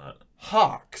knowledge on that.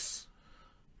 Hawks.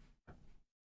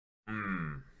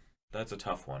 That's a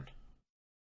tough one.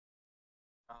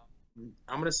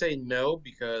 I'm gonna say no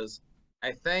because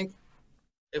I think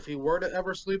if he were to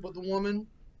ever sleep with a woman,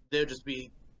 they'd just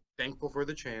be thankful for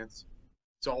the chance.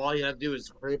 So all you have to do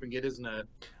is hurry up and get his nut.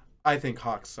 I think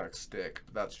Hawks sucks dick.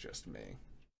 That's just me.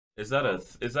 Is that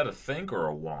a think or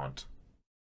a want?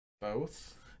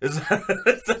 Both.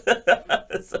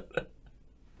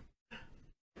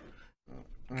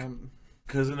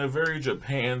 Because in a very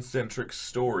Japan-centric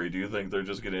story, do you think they're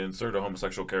just going to insert a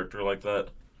homosexual character like that?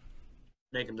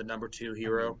 Make him the number 2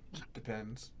 hero?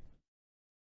 Depends.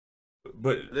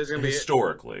 But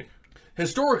historically.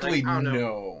 Historically,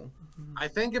 no. I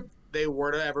think if they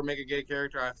were to ever make a gay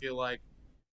character, I feel like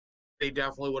they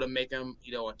definitely would have made him,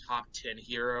 you know, a top 10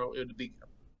 hero. It would be...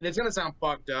 And it's going to sound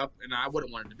fucked up, and I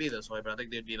wouldn't want it to be this way, but I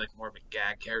think they'd be like more of a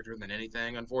gag character than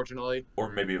anything, unfortunately.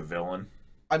 Or maybe a villain.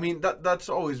 I mean, that's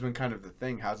always been kind of the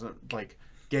thing, hasn't? Like,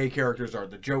 gay characters are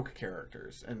the joke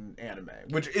characters in anime,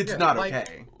 which it's not like,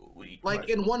 okay. Like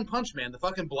in One Punch Man, the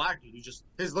fucking black dude who just,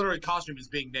 his literally costume is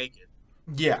being naked.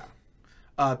 Yeah.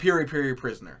 Piri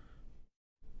Prisoner.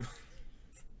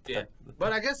 Yeah.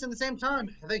 But I guess at the same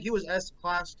time, I think he was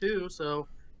S-class too, so,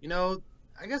 you know,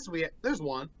 I guess there's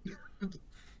one.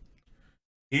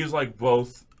 He's like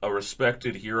both a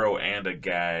respected hero and a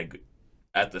gag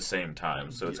at the same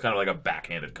time. So it's kind of like a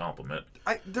backhanded compliment.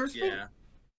 There's been,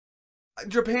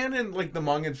 Japan and like the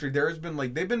manga industry, there's been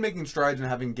like they've been making strides in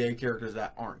having gay characters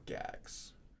that aren't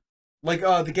gags. Like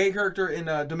the gay character in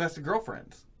Domestic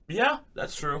Girlfriends. Yeah,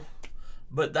 that's true.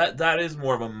 But that is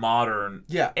more of a modern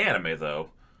anime though.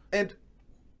 And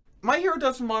My Hero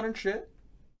does some modern shit.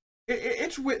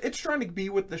 It's trying to be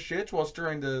with the shits while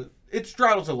it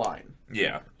straddles a line.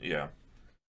 Yeah.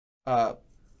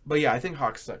 But yeah, I think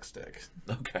Hawks sucks dick.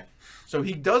 Okay. So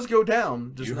he does go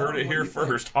down. You heard it here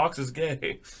first. Hawks is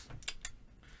gay.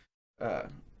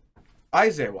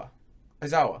 Aizawa.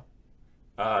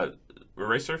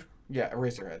 Eraser? Yeah,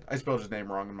 Eraserhead. I spelled his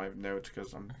name wrong in my notes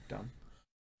because I'm dumb.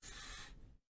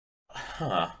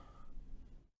 Huh.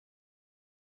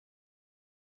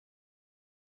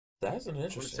 That's an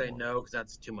interesting I would say no, because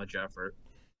that's too much effort.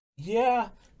 Yeah.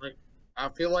 Like, I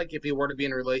feel like if he were to be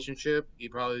in a relationship, he'd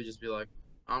probably just be like,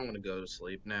 I'm going to go to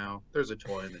sleep now. There's a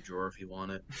toy in the drawer if you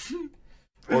want it.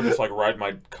 Or just like ride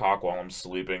my cock while I'm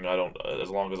sleeping. As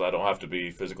long as I don't have to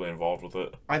be physically involved with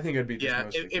it. I think it'd be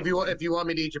just if you want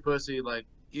me to eat your pussy, like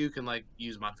you can like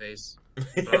use my face,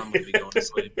 but I'm gonna be going to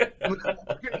sleep.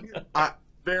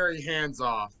 Very hands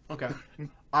off. Okay,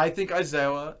 I think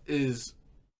Aizawa is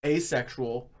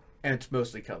asexual and it's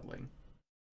mostly cuddling.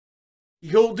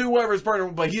 He'll do whatever his partner,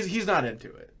 but he's not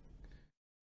into it.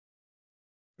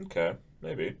 Okay,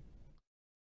 maybe.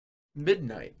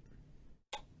 Midnight.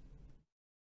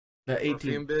 The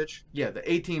 18 bitch. Yeah, the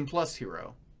 18+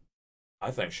 hero.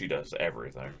 I think she does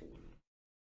everything.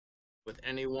 With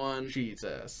anyone. She eats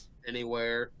ass.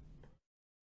 Anywhere.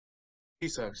 He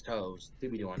sucks toes. He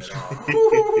be doing it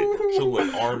all. She'll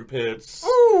lick armpits.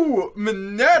 Ooh,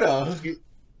 Mineta.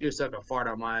 You suck a fart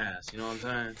out my ass. You know what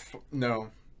I'm saying?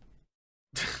 No.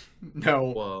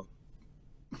 No. Well,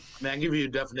 I mean, I can give you a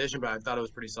definition, but I thought it was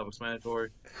pretty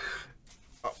self-explanatory.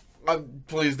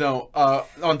 Please don't.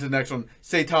 On to the next one.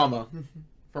 Saitama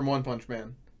from One Punch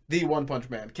Man. The One Punch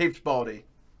Man. Cape Spaldy.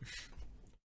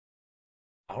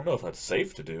 I don't know if that's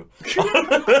safe to do. He tongue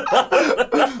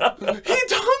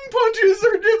punches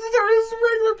or just his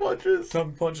regular punches.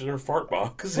 Tongue punches her fart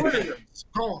box.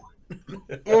 Gone.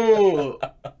 Ooh.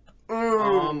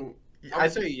 I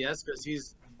would say yes, because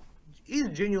he's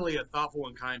genuinely a thoughtful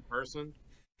and kind person.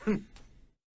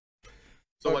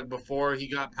 So, like, before he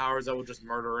got powers that would just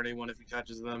murder anyone if he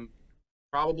catches them.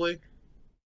 Probably.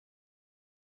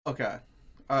 Okay.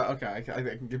 Okay, I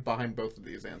can get behind both of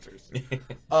these answers.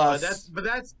 But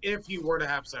that's if he were to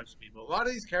have sex with people. A lot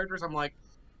of these characters, I'm like,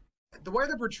 the way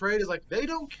they're portrayed is like they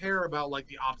don't care about like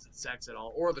the opposite sex at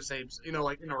all, or the same,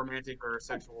 like in a romantic or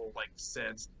sexual like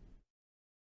sense.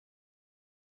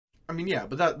 I mean, yeah,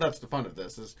 but that's the fun of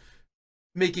this is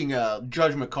making a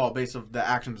judgment call based on the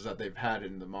actions that they've had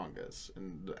in the mangas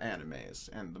and the animes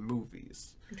and the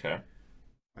movies. Okay.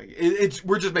 Like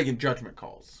we're just making judgment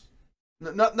calls.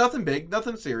 Nothing big,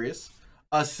 nothing serious.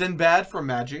 Sinbad from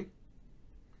Magi.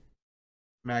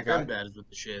 Sinbad is with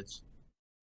the shits.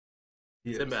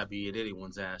 Sinbad be at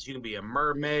anyone's ass. You can be a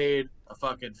mermaid, a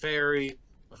fucking fairy,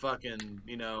 a fucking,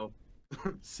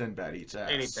 Sinbad eats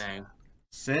ass. Anything.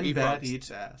 Sinbad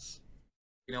eats ass.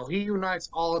 He unites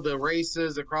all of the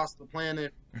races across the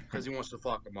planet because he wants to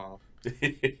fuck them all.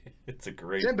 It's a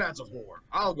great... Sinbad's a whore.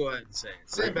 I'll go ahead and say it.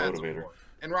 Sinbad's a whore.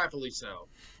 And rightfully so.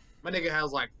 My nigga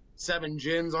has like 7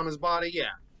 gins on his body.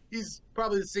 Yeah. He's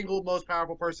probably the single most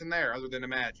powerful person there other than a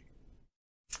Magi.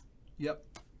 Yep.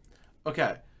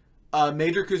 Okay.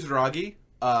 Major Kusuragi,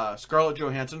 Scarlett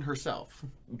Johansson herself.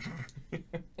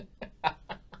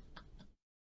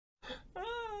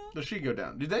 Does she go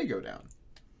down? Do they go down?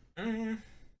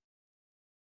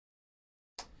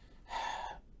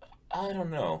 I don't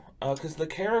know. Because the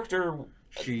character...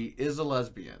 She is a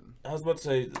lesbian. I was about to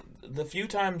say, the few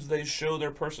times they show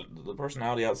the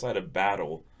personality outside of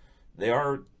battle, they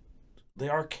are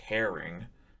caring,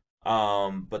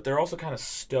 but they're also kind of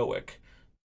stoic.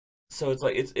 So it's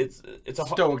like it's a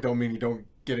stoic. Don't mean you don't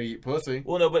get to eat pussy.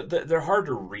 Well, no, but they're hard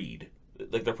to read.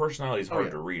 Like their personality is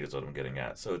hard to read. Is what I'm getting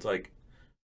at. So it's like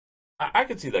I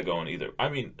could see that going either. I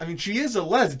mean, she is a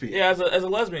lesbian. Yeah, as a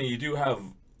lesbian, you do have.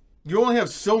 You only have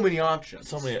so many options.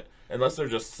 So many. Unless they're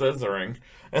just scissoring.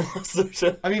 Unless they're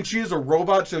just... I mean, she is a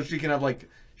robot, so she can have,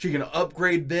 she can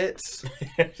upgrade bits.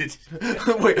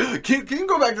 Wait, can you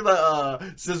go back to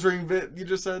the scissoring bit you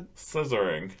just said?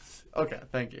 Scissoring. Okay,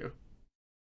 thank you.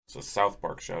 It's a South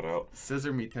Park shout-out.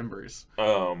 Scissor me timbers.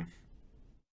 So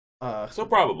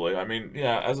probably. I mean,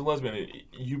 yeah, as a lesbian,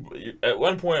 you at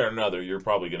one point or another, you're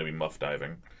probably going to be muff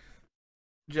diving.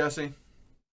 Jesse?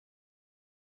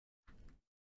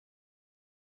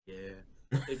 Yeah.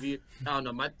 I don't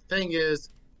know. My thing is,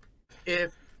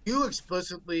 if you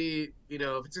explicitly,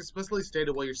 if it's explicitly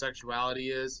stated what your sexuality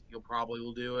is, you'll probably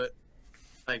will do it.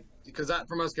 Like, because that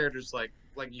for most characters, like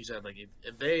you said, like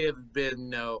if they have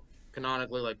been,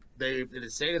 canonically, like it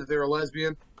is stated that they're a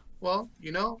lesbian, well,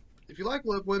 if you like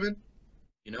women,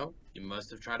 you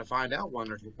must have tried to find out once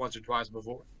or twice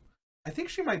before. I think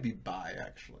she might be bi,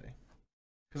 actually.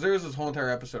 Because there was this whole entire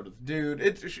episode with the dude.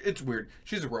 It's weird.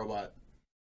 She's a robot.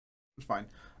 It's fine.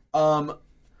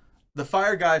 The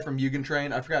fire guy from Mugen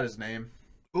Train, I forgot his name.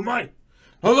 Umai!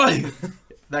 Umai!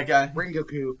 That guy.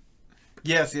 Ringoku.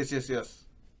 Yes.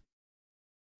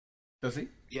 Does he?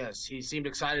 Yes, he seemed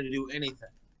excited to do anything.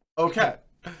 Okay.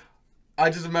 I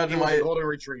just imagine He was a golden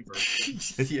retriever.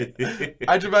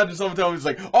 I just imagine someone telling me, he's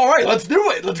like, all right, let's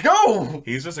do it. Let's go.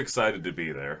 He's just excited to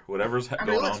be there. Whatever's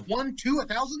going that's on. 1, 2,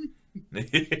 1,000?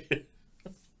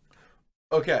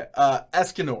 Okay.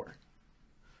 Escanor.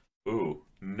 Ooh,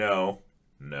 no.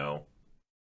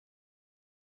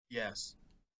 Yes.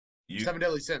 You 7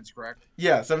 Deadly Sins, correct?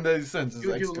 Yeah, 7 Deadly Sins is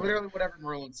You would do Escanor. literally whatever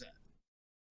Merlin said.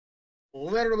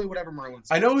 Literally whatever Merlin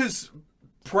said. I know his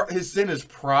sin is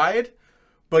pride,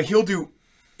 but he'll do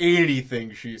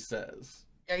anything she says.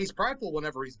 Yeah, he's prideful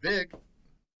whenever he's big.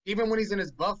 Even when he's in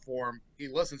his buff form, he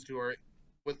listens to her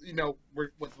with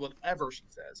with whatever she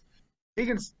says. He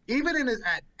can even in his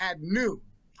at noon,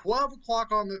 12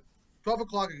 o'clock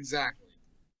exactly.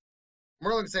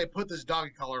 Merlin can say, "Put this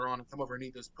doggy collar on and come over and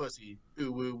eat this pussy."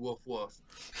 Ooh woo woof woof.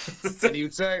 And he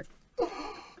would say, "Ha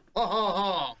ha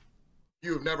ha!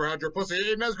 You've never had your pussy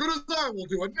eaten as good as I will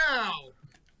do it now."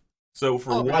 So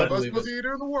for I'm one, the best pussy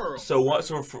eater in the world.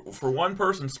 So for one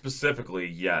person specifically,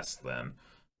 yes. Then,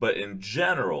 but in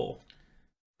general,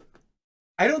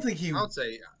 I don't think he. I would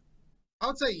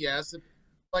say yes.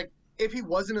 If he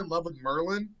wasn't in love with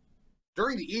Merlin,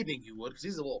 during the evening he would, because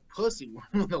he's a little pussy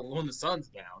when the sun's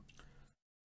down.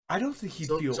 I don't think he'd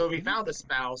So feel. if he found a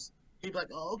spouse, he'd be like,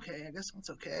 "Oh, okay, I guess that's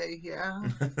okay, yeah."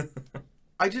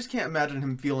 I just can't imagine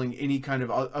him feeling any kind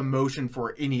of emotion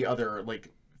for any other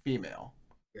female.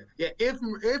 Yeah. If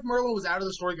Merlin was out of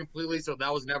the story completely, so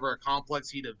that was never a complex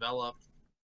he developed,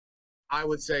 I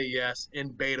would say yes in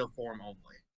beta form only.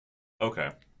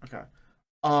 okay.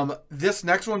 This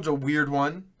next one's a weird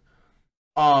one.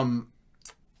 Tanya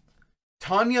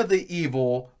the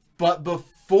Evil, but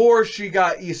before they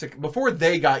got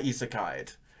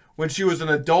isekai'd, when she was an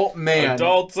adult man.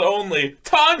 Adults only.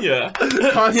 Tanya.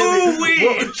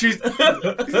 Well, she's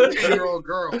 8-year-old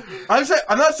girl. I'm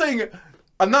not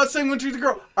saying when she's a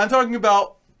girl. I'm talking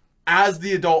about as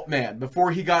the adult man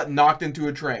before he got knocked into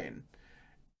a train.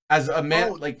 As a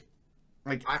man,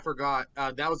 I forgot.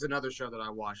 That was another show that I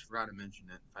watched. Forgot to mention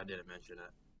it. I didn't mention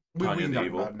it. We can talk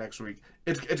about it next week.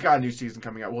 It's got a new season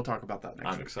coming out. We'll talk about that next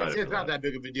week. I'm excited. It's not that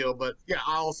big of a deal, but yeah,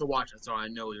 I also watch it, so I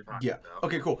know what you're talking about.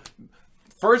 Okay, cool.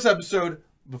 First episode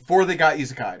before they got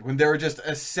isekai'd, when they were just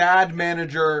a sad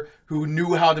manager who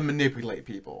knew how to manipulate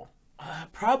people.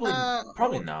 Probably not.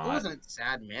 He wasn't a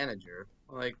sad manager.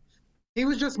 He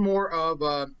was just more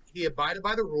of he abided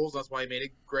by the rules. That's why he made a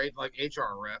great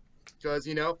HR rep. Because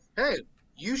hey,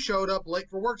 you showed up late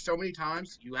for work so many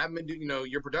times. You haven't been doing,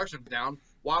 your production's down.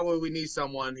 Why would we need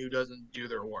someone who doesn't do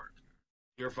their work?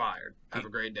 You're fired. Have a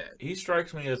great day. He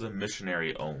strikes me as a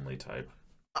missionary only type.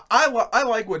 I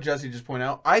like what Jesse just pointed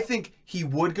out. I think he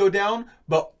would go down,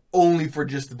 but only for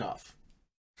just enough.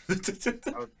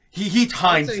 He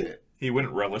times it. He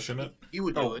wouldn't relish in it. He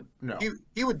would do it. No.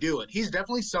 He would do it. He's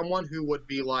definitely someone who would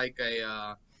be like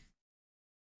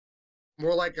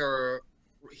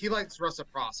he likes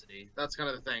reciprocity. That's kind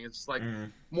of the thing. It's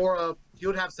more of he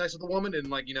would have sex with a woman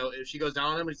and if she goes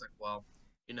down on him, he's like, well,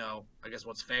 I guess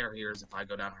what's fair here is if I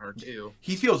go down on her too.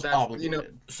 He feels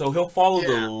obligated. So he'll follow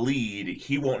the lead.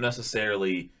 He won't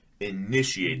necessarily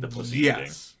initiate the pussy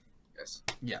eating. Yes.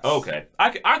 Okay.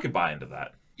 I could buy into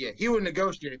that. Yeah, he would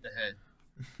negotiate the head.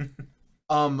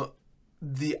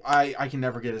 I can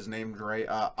never get his name right.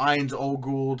 Ainz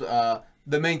Olgold,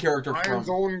 the main character Ainz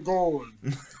Olgold.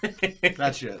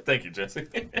 That shit. Thank you, Jesse.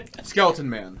 Skeleton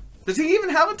Man. Does he even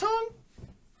have a tongue?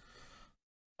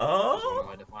 Oh.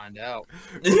 I'm to find out.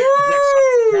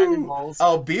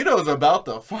 Albedo's about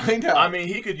to find out. I mean,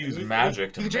 he could use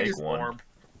magic to make one. Form.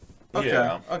 Okay.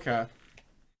 Yeah. Okay.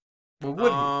 Well,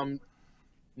 would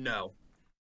no.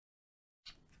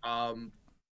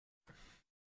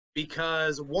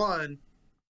 Because one,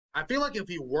 I feel like if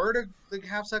he were to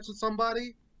have sex with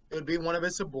somebody, it would be one of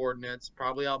his subordinates,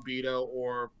 probably Albedo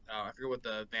or I forget what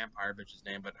the vampire bitch's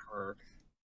name, but her.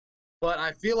 But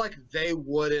I feel like they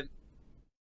wouldn't.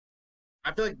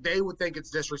 I feel like they would think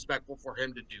it's disrespectful for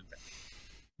him to do that.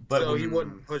 But so he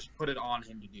wouldn't put it on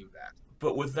him to do that.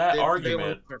 But with that They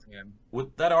argument, were for him.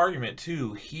 with that argument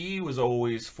too, he was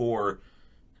always for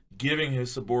giving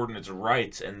his subordinates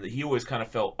rights, and he always kind of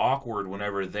felt awkward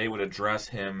whenever they would address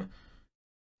him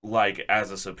like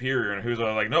as a superior, and he was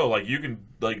like, no, like you can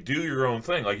like do your own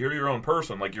thing, like you're your own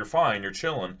person, like you're fine, you're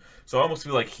chilling. So I almost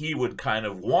feel like he would kind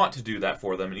of want to do that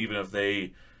for them, even if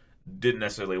they didn't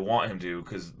necessarily want him to,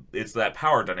 because it's that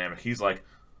power dynamic. He's like,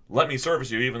 let me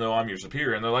service you even though I'm your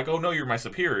superior, and they're like, oh no, you're my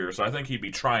superior. So I think he'd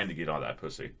be trying to get on that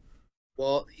pussy.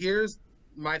 Well, here's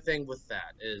my thing with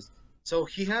that is, so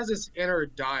he has this inner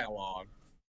dialogue.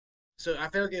 So I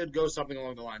feel like it would go something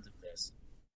along the lines of this.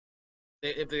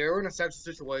 If they were in a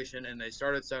sexual situation and they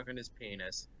started sucking his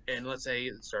penis, and let's say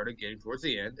it started getting towards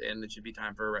the end, and it should be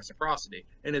time for reciprocity,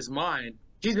 in his mind,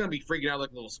 he's going to be freaking out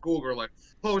like a little schoolgirl, like,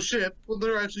 oh shit, well,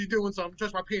 they're actually doing something,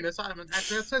 touch my penis, I haven't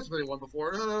actually had sex with anyone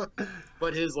before.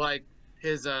 But his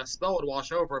spell would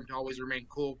wash over him to always remain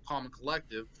cool, calm, and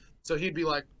collective. So he'd be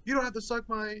like, you don't have to suck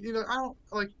my, you don't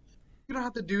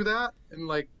have to do that. And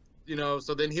like,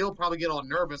 so then he'll probably get all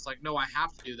nervous, like, no, I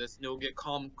have to do this. And he'll get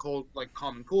calm,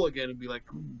 and cool again and be like,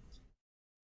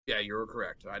 yeah, you were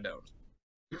correct. I don't.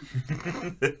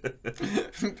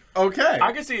 Okay.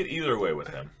 I can see it either way with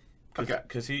him. Okay.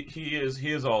 Because he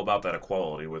is all about that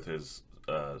equality with his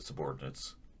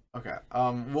subordinates. Okay.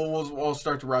 We'll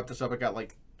start to wrap this up.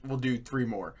 We'll do 3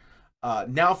 more.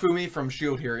 Naofumi from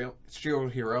Shield Hero, the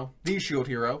Shield Hero.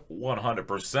 100%.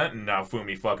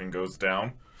 Naofumi fucking goes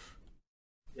down.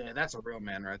 Yeah, that's a real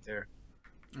man right there.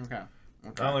 Okay.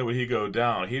 Not only would he go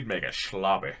down, he'd make it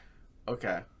sloppy.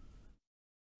 Okay.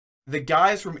 The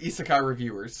guys from Isekai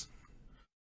Reviewers.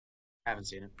 Haven't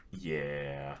seen it.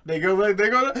 Yeah. They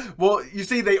go. Well, you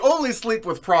see, they only sleep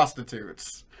with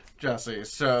prostitutes, Jesse.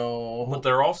 So. But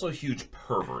they're also huge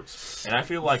perverts, and I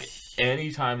feel like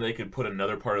anytime they could put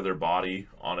another part of their body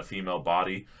on a female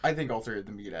body, I think all 3 of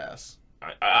them eat ass.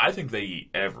 I think they eat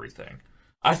everything.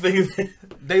 I think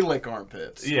they lick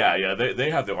armpits. Yeah. They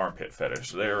have the armpit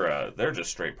fetish. They're just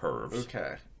straight pervs.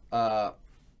 Okay. I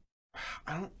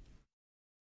don't.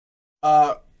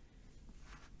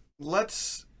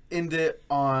 Let's end it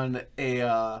on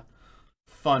a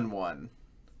fun one.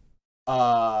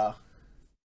 Rimuru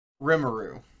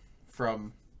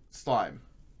from Slime.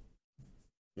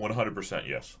 100%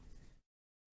 yes.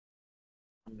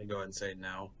 I'm gonna go ahead and say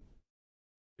no.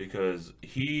 Because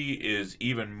he is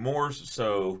even more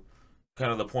so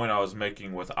kind of the point I was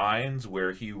making with Ainz,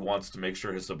 where he wants to make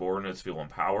sure his subordinates feel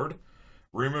empowered.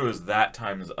 Rimu is that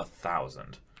times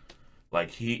 1,000. Like,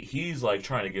 he's like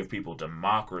trying to give people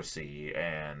democracy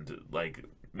and like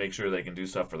make sure they can do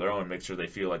stuff for their own, make sure they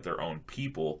feel like their own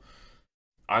people.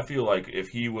 I feel like if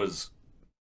he was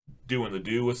doing the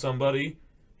do with somebody,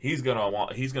 he's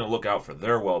gonna look out for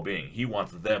their well-being. He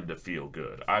wants them to feel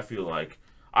good.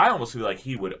 I almost feel like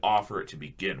he would offer it to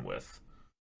begin with.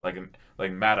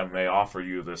 Like Madam may offer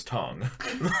you this tongue.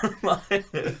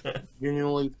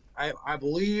 Genuinely, I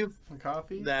believe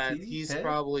coffee that tea, he's head?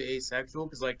 probably asexual,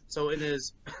 because so in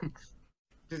his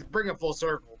to bring it full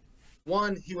circle,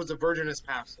 1, he was a virgin as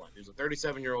past life. He was a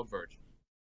 37-year-old virgin.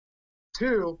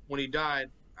 2, when he died,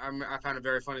 I found it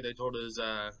very funny. They told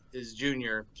his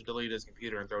junior to delete his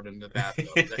computer and throw it into the bathtub.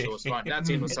 That shit was fun. That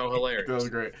scene was so hilarious. That was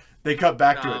great. They cut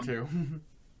back to it too.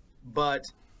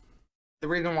 But the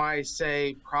reason why I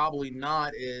say probably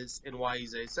not and why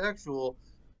he's asexual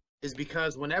is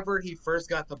because whenever he first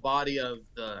got the body of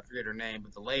I forget her name,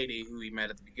 but the lady who he met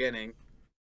at the beginning,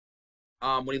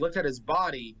 when he looked at his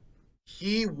body,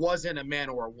 he wasn't a man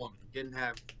or a woman. He didn't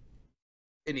have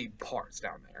any parts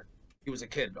down there. He was a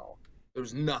kid doll. There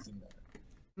was nothing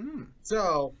there.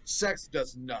 So sex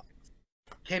does nothing.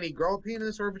 Can he grow a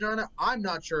penis or a vagina? I'm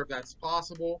not sure if that's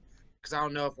possible. Because I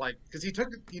don't know if because he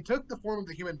took the form of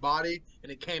the human body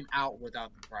and it came out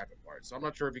without the private parts. So I'm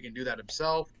not sure if he can do that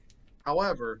himself.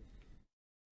 However,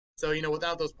 so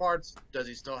without those parts, does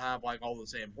he still have all the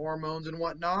same hormones and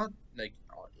whatnot? Like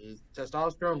is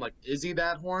testosterone, is he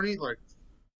that horny?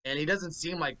 And he doesn't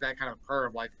seem like that kind of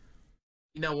perv.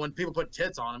 When people put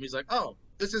tits on him, he's like, oh,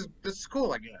 this is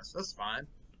cool, I guess. That's fine.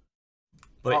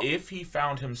 But if he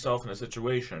found himself in a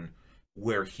situation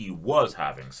where he was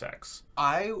having sex,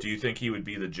 do you think he would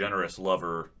be the generous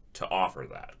lover to offer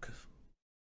that?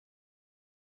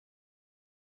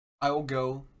 I will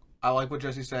go. I like what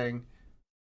Jesse's saying.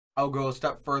 I'll go a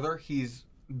step further.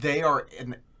 They are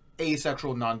an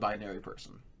asexual, non-binary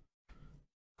person,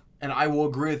 and I will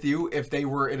agree with you. If they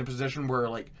were in a position where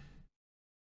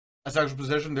a sexual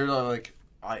position, they're like,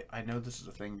 I know this is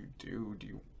a thing you do. Do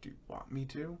you want me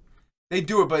to? They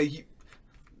do it, but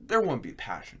there won't be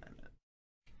passion in it.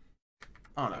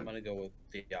 I don't know. I'm gonna go with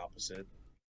the opposite.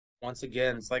 once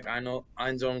again, it's like I know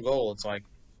Ein's own goal. It's like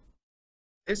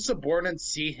his subordinates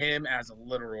see him as a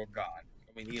literal god.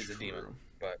 I mean, he is a demon,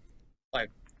 but like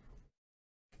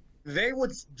they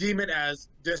would deem it as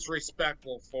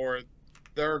disrespectful for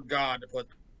their god to put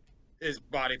his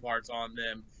body parts on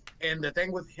them. And the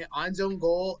thing with Ein's own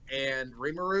goal and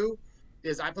Rimuru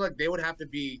is I feel like they would have to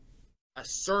be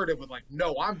assertive with like,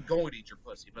 no, I'm going to eat your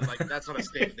pussy, but like that's not a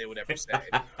statement they would ever say.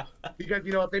 Because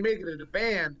if they make it a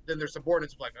band, then their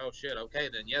subordinates are like, oh shit, okay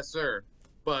then, yes sir.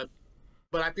 But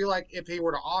I feel like if he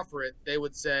were to offer it, they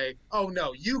would say, oh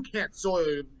no, you can't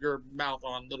soil your mouth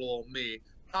on little old me.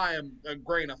 I am a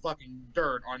grain of fucking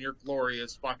dirt on your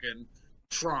glorious fucking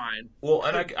shrine. Well,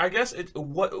 and I guess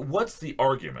what's the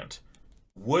argument?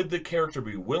 Would the character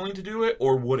be willing to do it,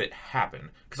 or would it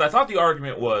happen? Because I thought the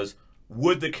argument was,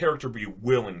 would the character be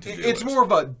willing to do it? It's more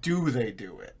about, do they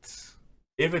do it?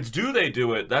 If it's do they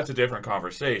do it, that's a different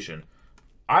conversation.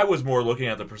 I was more looking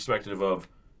at the perspective of,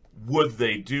 would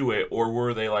they do it, or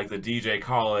were they like the DJ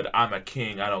Khaled, I'm a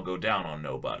king, I don't go down on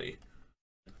nobody?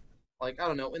 Like, I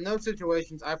don't know. In those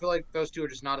situations, I feel like those two are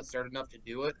just not assertive enough to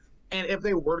do it. And if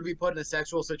they were to be put in a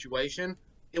sexual situation,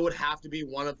 it would have to be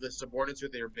one of the subordinates who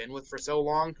they've been with for so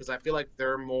long, because I feel like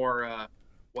they're more,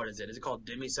 what is it? Is it called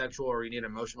demisexual, or you need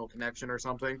emotional connection or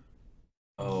something?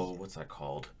 Oh, what's that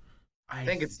called? I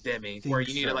think it's demi, where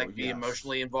you need to like be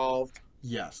emotionally involved.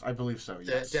 Yes, I believe so.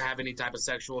 Yes. To have any type of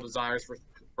sexual desires for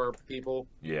people.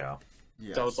 Yeah.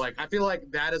 Yes. So it's like I feel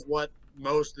like that is what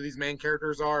most of these main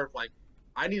characters are. Like,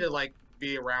 I need to like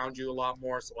be around you a lot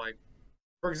more. So like,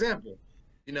 for example,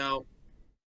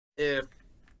 if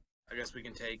I guess we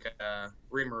can take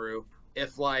Rimuru,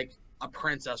 if like a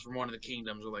princess from one of the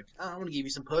kingdoms were like, oh, I'm gonna give you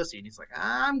some pussy, and he's like,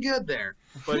 I'm good there.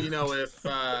 But if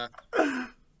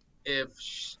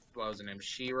what was her name?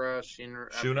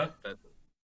 Shuna?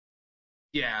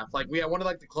 Yeah, like we had one of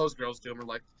like the close girls to him were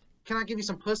like, can I give you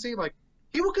some pussy? Like,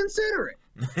 he will consider it.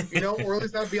 Or at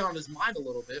least that would be on his mind a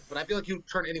little bit. But I feel like he would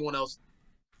turn anyone else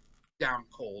down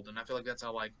cold. And I feel like that's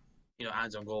how like,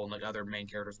 Ein's own goal and like other main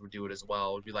characters would do it as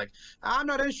well. It would be like, I'm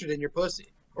not interested in your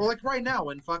pussy. Or like right now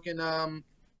when fucking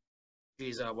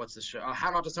what's the show?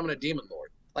 How Not to Summon a Demon Lord.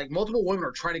 Like multiple women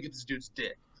are trying to get this dude's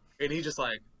dick. And he's just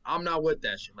like, I'm not with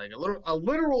that shit. Like a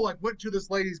literal like went to this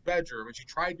lady's bedroom and she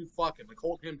tried to fuck him, like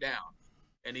hold him down.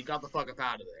 And he got the fuck up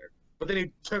out of there. But then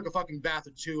he took a fucking bath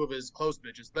with two of his close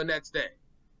bitches the next day.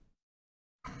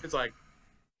 It's like,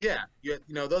 yeah,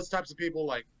 those types of people,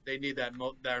 like, they need that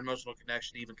emotional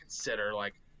connection to even consider,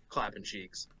 like, clapping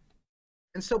cheeks.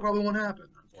 And still probably won't happen,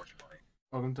 unfortunately.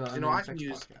 Welcome to I can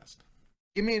use podcast.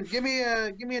 Give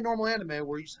me a normal anime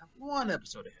where you just have one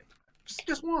episode of it.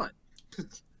 Just one.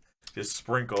 Just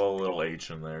sprinkle a little H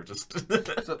in there.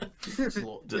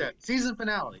 Yeah, season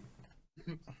finale.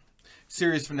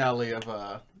 Series finale of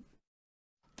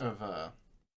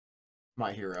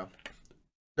My Hero.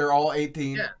 They're all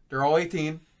 18. Yeah. They're all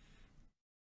 18.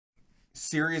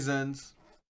 Series ends.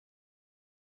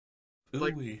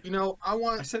 Like, I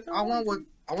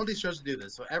want these shows to do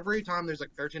this. So every time there's like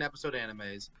 13 episode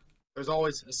animes, there's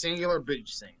always a singular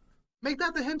beach scene. Make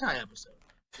that the hentai episode.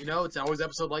 It's always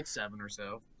episode like 7 or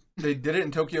so. They did it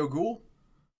in Tokyo Ghoul.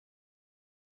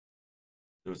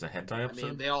 It was a hentai episode? I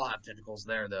mean, they all have tentacles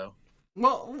there, though.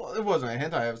 Well, it wasn't a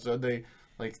hentai episode. They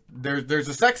there's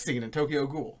a sex scene in Tokyo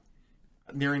Ghoul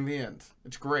nearing the end.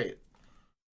 It's great.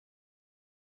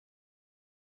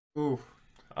 Ooh.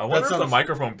 I wonder if the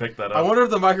microphone picked that up. I wonder if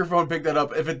the microphone picked that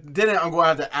up. If it didn't, I'm going to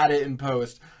have to add it in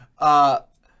post.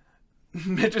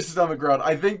 Mitch's stomach growled.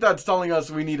 I think that's telling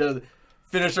us we need to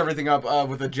finish everything up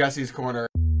with a Jesse's Corner.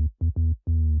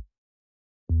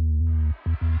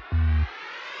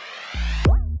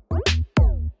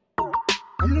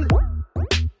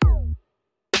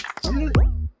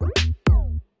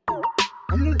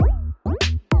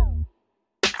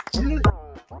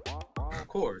 Of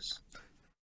course.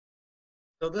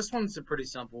 So this one's a pretty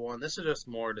simple one. This is just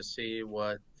more to see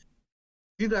what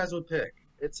you guys would pick.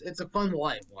 It's a fun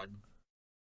light one.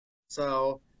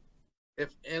 So,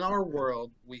 if in our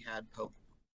world we had Pokemon,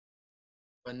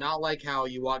 but not like how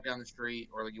you walk down the street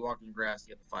or like you walk in the grass,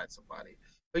 you have to fight somebody,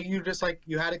 but you just like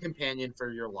you had a companion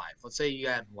for your life. Let's say you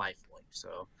had lifelink.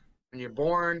 So when you're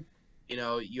born,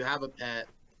 you have a pet.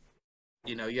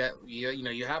 You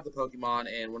have the Pokemon,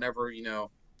 and whenever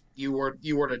you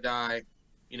were to die,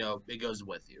 it goes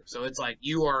with you. So it's like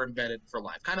you are embedded for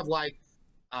life, kind of like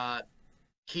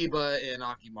Kiba and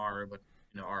Akimaru, but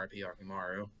RIP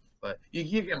Akimaru. But you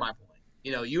get my point.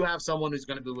 You have someone who's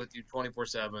going to be with you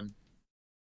 24/7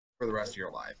 for the rest of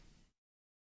your life.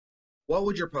 What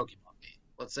would your Pokemon be?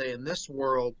 Let's say in this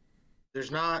world, there's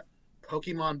not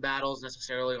Pokemon battles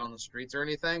necessarily on the streets or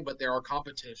anything, but there are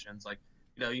competitions. Like,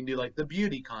 you know, you can do like the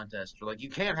beauty contest, or like you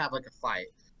can't have like a fight,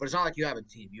 but it's not like you have a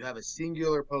team. You have a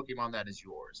singular Pokemon that is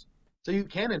yours. So you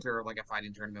can enter like a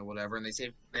fighting tournament, whatever, and they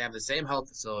say they have the same health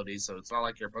facilities, so it's not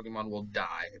like your Pokemon will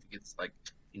die if it gets like,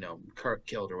 you know,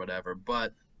 killed or whatever.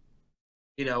 But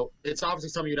you know, it's obviously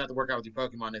something you'd have to work out with your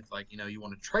Pokemon if, like, you know, you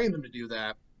want to train them to do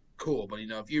that. Cool, but you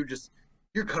know, if you're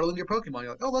cuddling your Pokemon,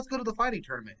 you're like, oh, let's go to the fighting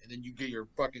tournament, and then you get your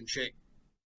fucking shit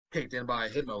kicked in by a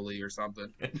Hitmonlee or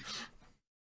something.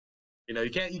 You know,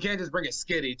 you can't just bring a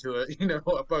Skitty to a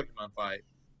a Pokemon fight.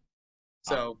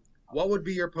 So, what would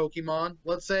be your Pokemon?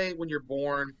 Let's say when you're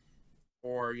born,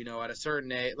 or you know, at a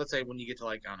certain age. Let's say when you get to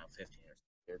like I don't know, 15 or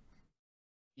something,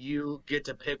 you get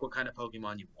to pick what kind of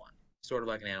Pokemon you want, sort of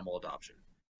like an animal adoption,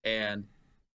 and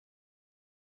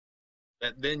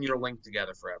then you're linked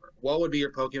together forever. What would be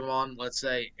your Pokemon? Let's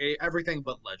say everything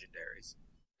but legendaries,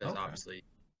 because obviously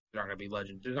they're not gonna be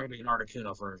legend. There's not gonna be an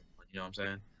Articuno version. You know what I'm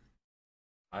saying?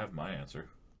 I have my answer.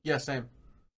 Yeah, same.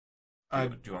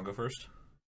 Do you want to go first?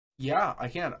 Yeah, I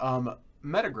can.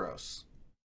 Metagross.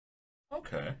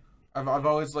 Okay. I've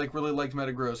always really liked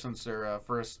Metagross since their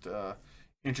first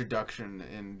introduction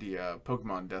in the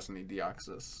Pokemon Destiny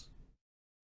Deoxys.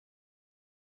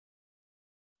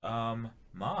 Mine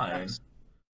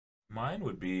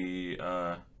would be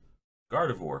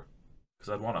Gardevoir,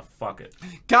 because I'd want to fuck it.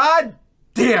 God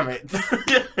damn it!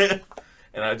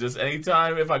 And I just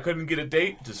anytime if I couldn't get a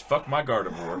date, just fuck my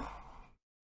Gardevoir.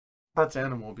 That's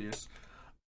animal abuse.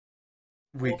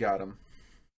 We got him.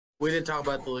 We didn't talk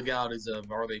about the legalities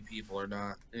of are they people or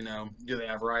not. You know, do they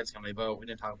have rights? Can they vote? We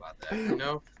didn't talk about that. You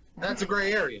know, that's a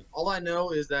gray area. All I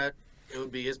know is that it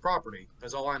would be his property.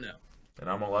 That's all I know. And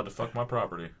I'm allowed to fuck my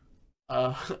property.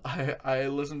 I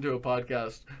listened to a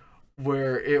podcast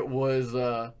where it was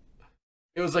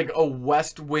like a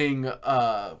West Wing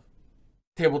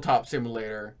tabletop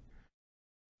simulator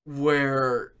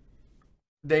where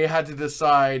they had to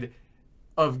decide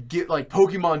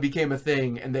Pokemon became a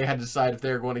thing and they had to decide if they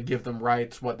were going to give them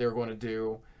rights, what they were going to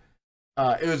do.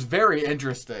 It was very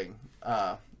interesting.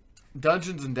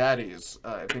 Dungeons and Daddies,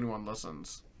 if anyone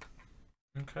listens.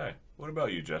 Okay. What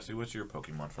about you, Jesse? What's your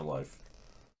Pokemon for life?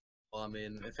 Well, I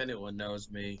mean, if anyone knows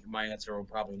me, my answer will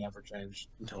probably never change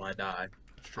until I die.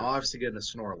 I'll obviously get a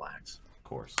Snorlax. Of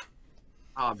course.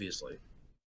 Obviously.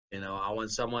 You know, I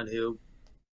want someone who,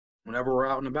 whenever we're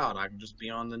out and about, I can just be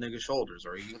on the nigga's shoulders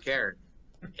or even carry.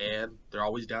 And they're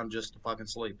always down just to fucking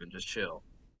sleep and just chill.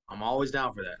 I'm always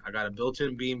down for that. I got a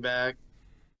built-in beanbag.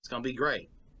 It's going to be great.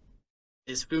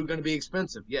 Is food going to be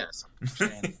expensive? Yes.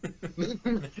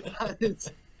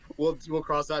 We'll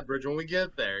cross that bridge when we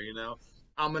get there, you know.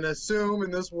 I'm going to assume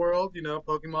in this world, you know,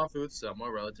 Pokemon food's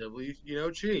somewhat relatively, you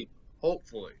know, cheap.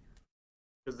 Hopefully.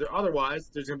 Because otherwise,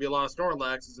 there's going to be a lot of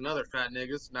Snorlaxes and other fat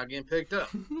niggas not getting picked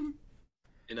up.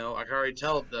 You know, I can already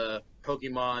tell the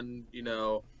Pokemon, you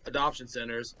know, adoption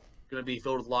centers going to be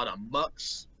filled with a lot of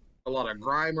mucks, a lot of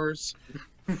grimers,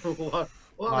 a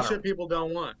lot of shit people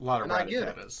don't want. A lot of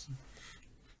Ratatas.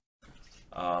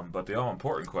 But the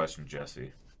all-important question,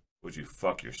 Jesse, would you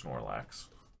fuck your Snorlax?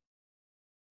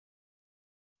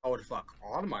 I would fuck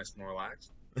on my Snorlax.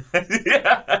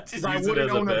 Yeah, just I use it wouldn't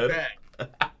as a own bed. a bed.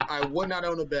 I would not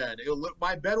own a bed.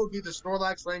 My bed would be the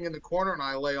Snorlax laying in the corner, and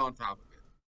I lay on top of it.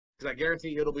 Because I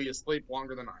guarantee it'll be asleep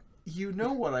longer than I will. You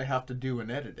know what I have to do in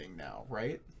editing now,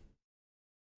 right?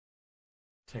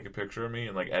 Take a picture of me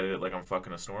and edit it like I'm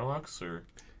fucking a Snorlax, or?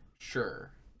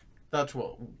 Sure. That's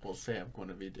what we'll say I'm going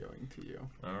to be doing to you.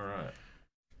 All right.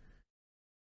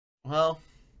 Well,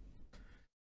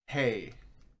 hey.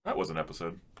 That was an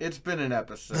episode. It's been an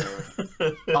episode.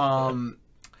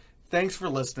 Thanks for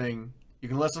listening. You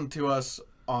can listen to us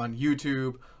on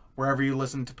YouTube, wherever you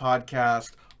listen to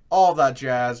podcasts, all that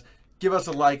jazz. Give us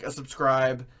a like, a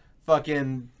subscribe,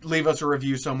 fucking leave us a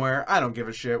review somewhere. I don't give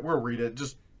a shit. We'll read it.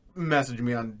 Just message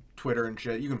me on Twitter and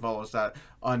shit. You can follow us at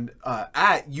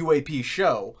UAP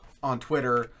Show on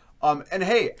Twitter. And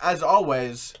hey, as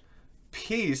always,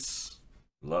 peace,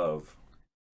 love,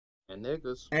 and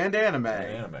niggas, and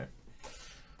anime.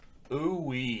 Ooh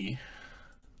wee.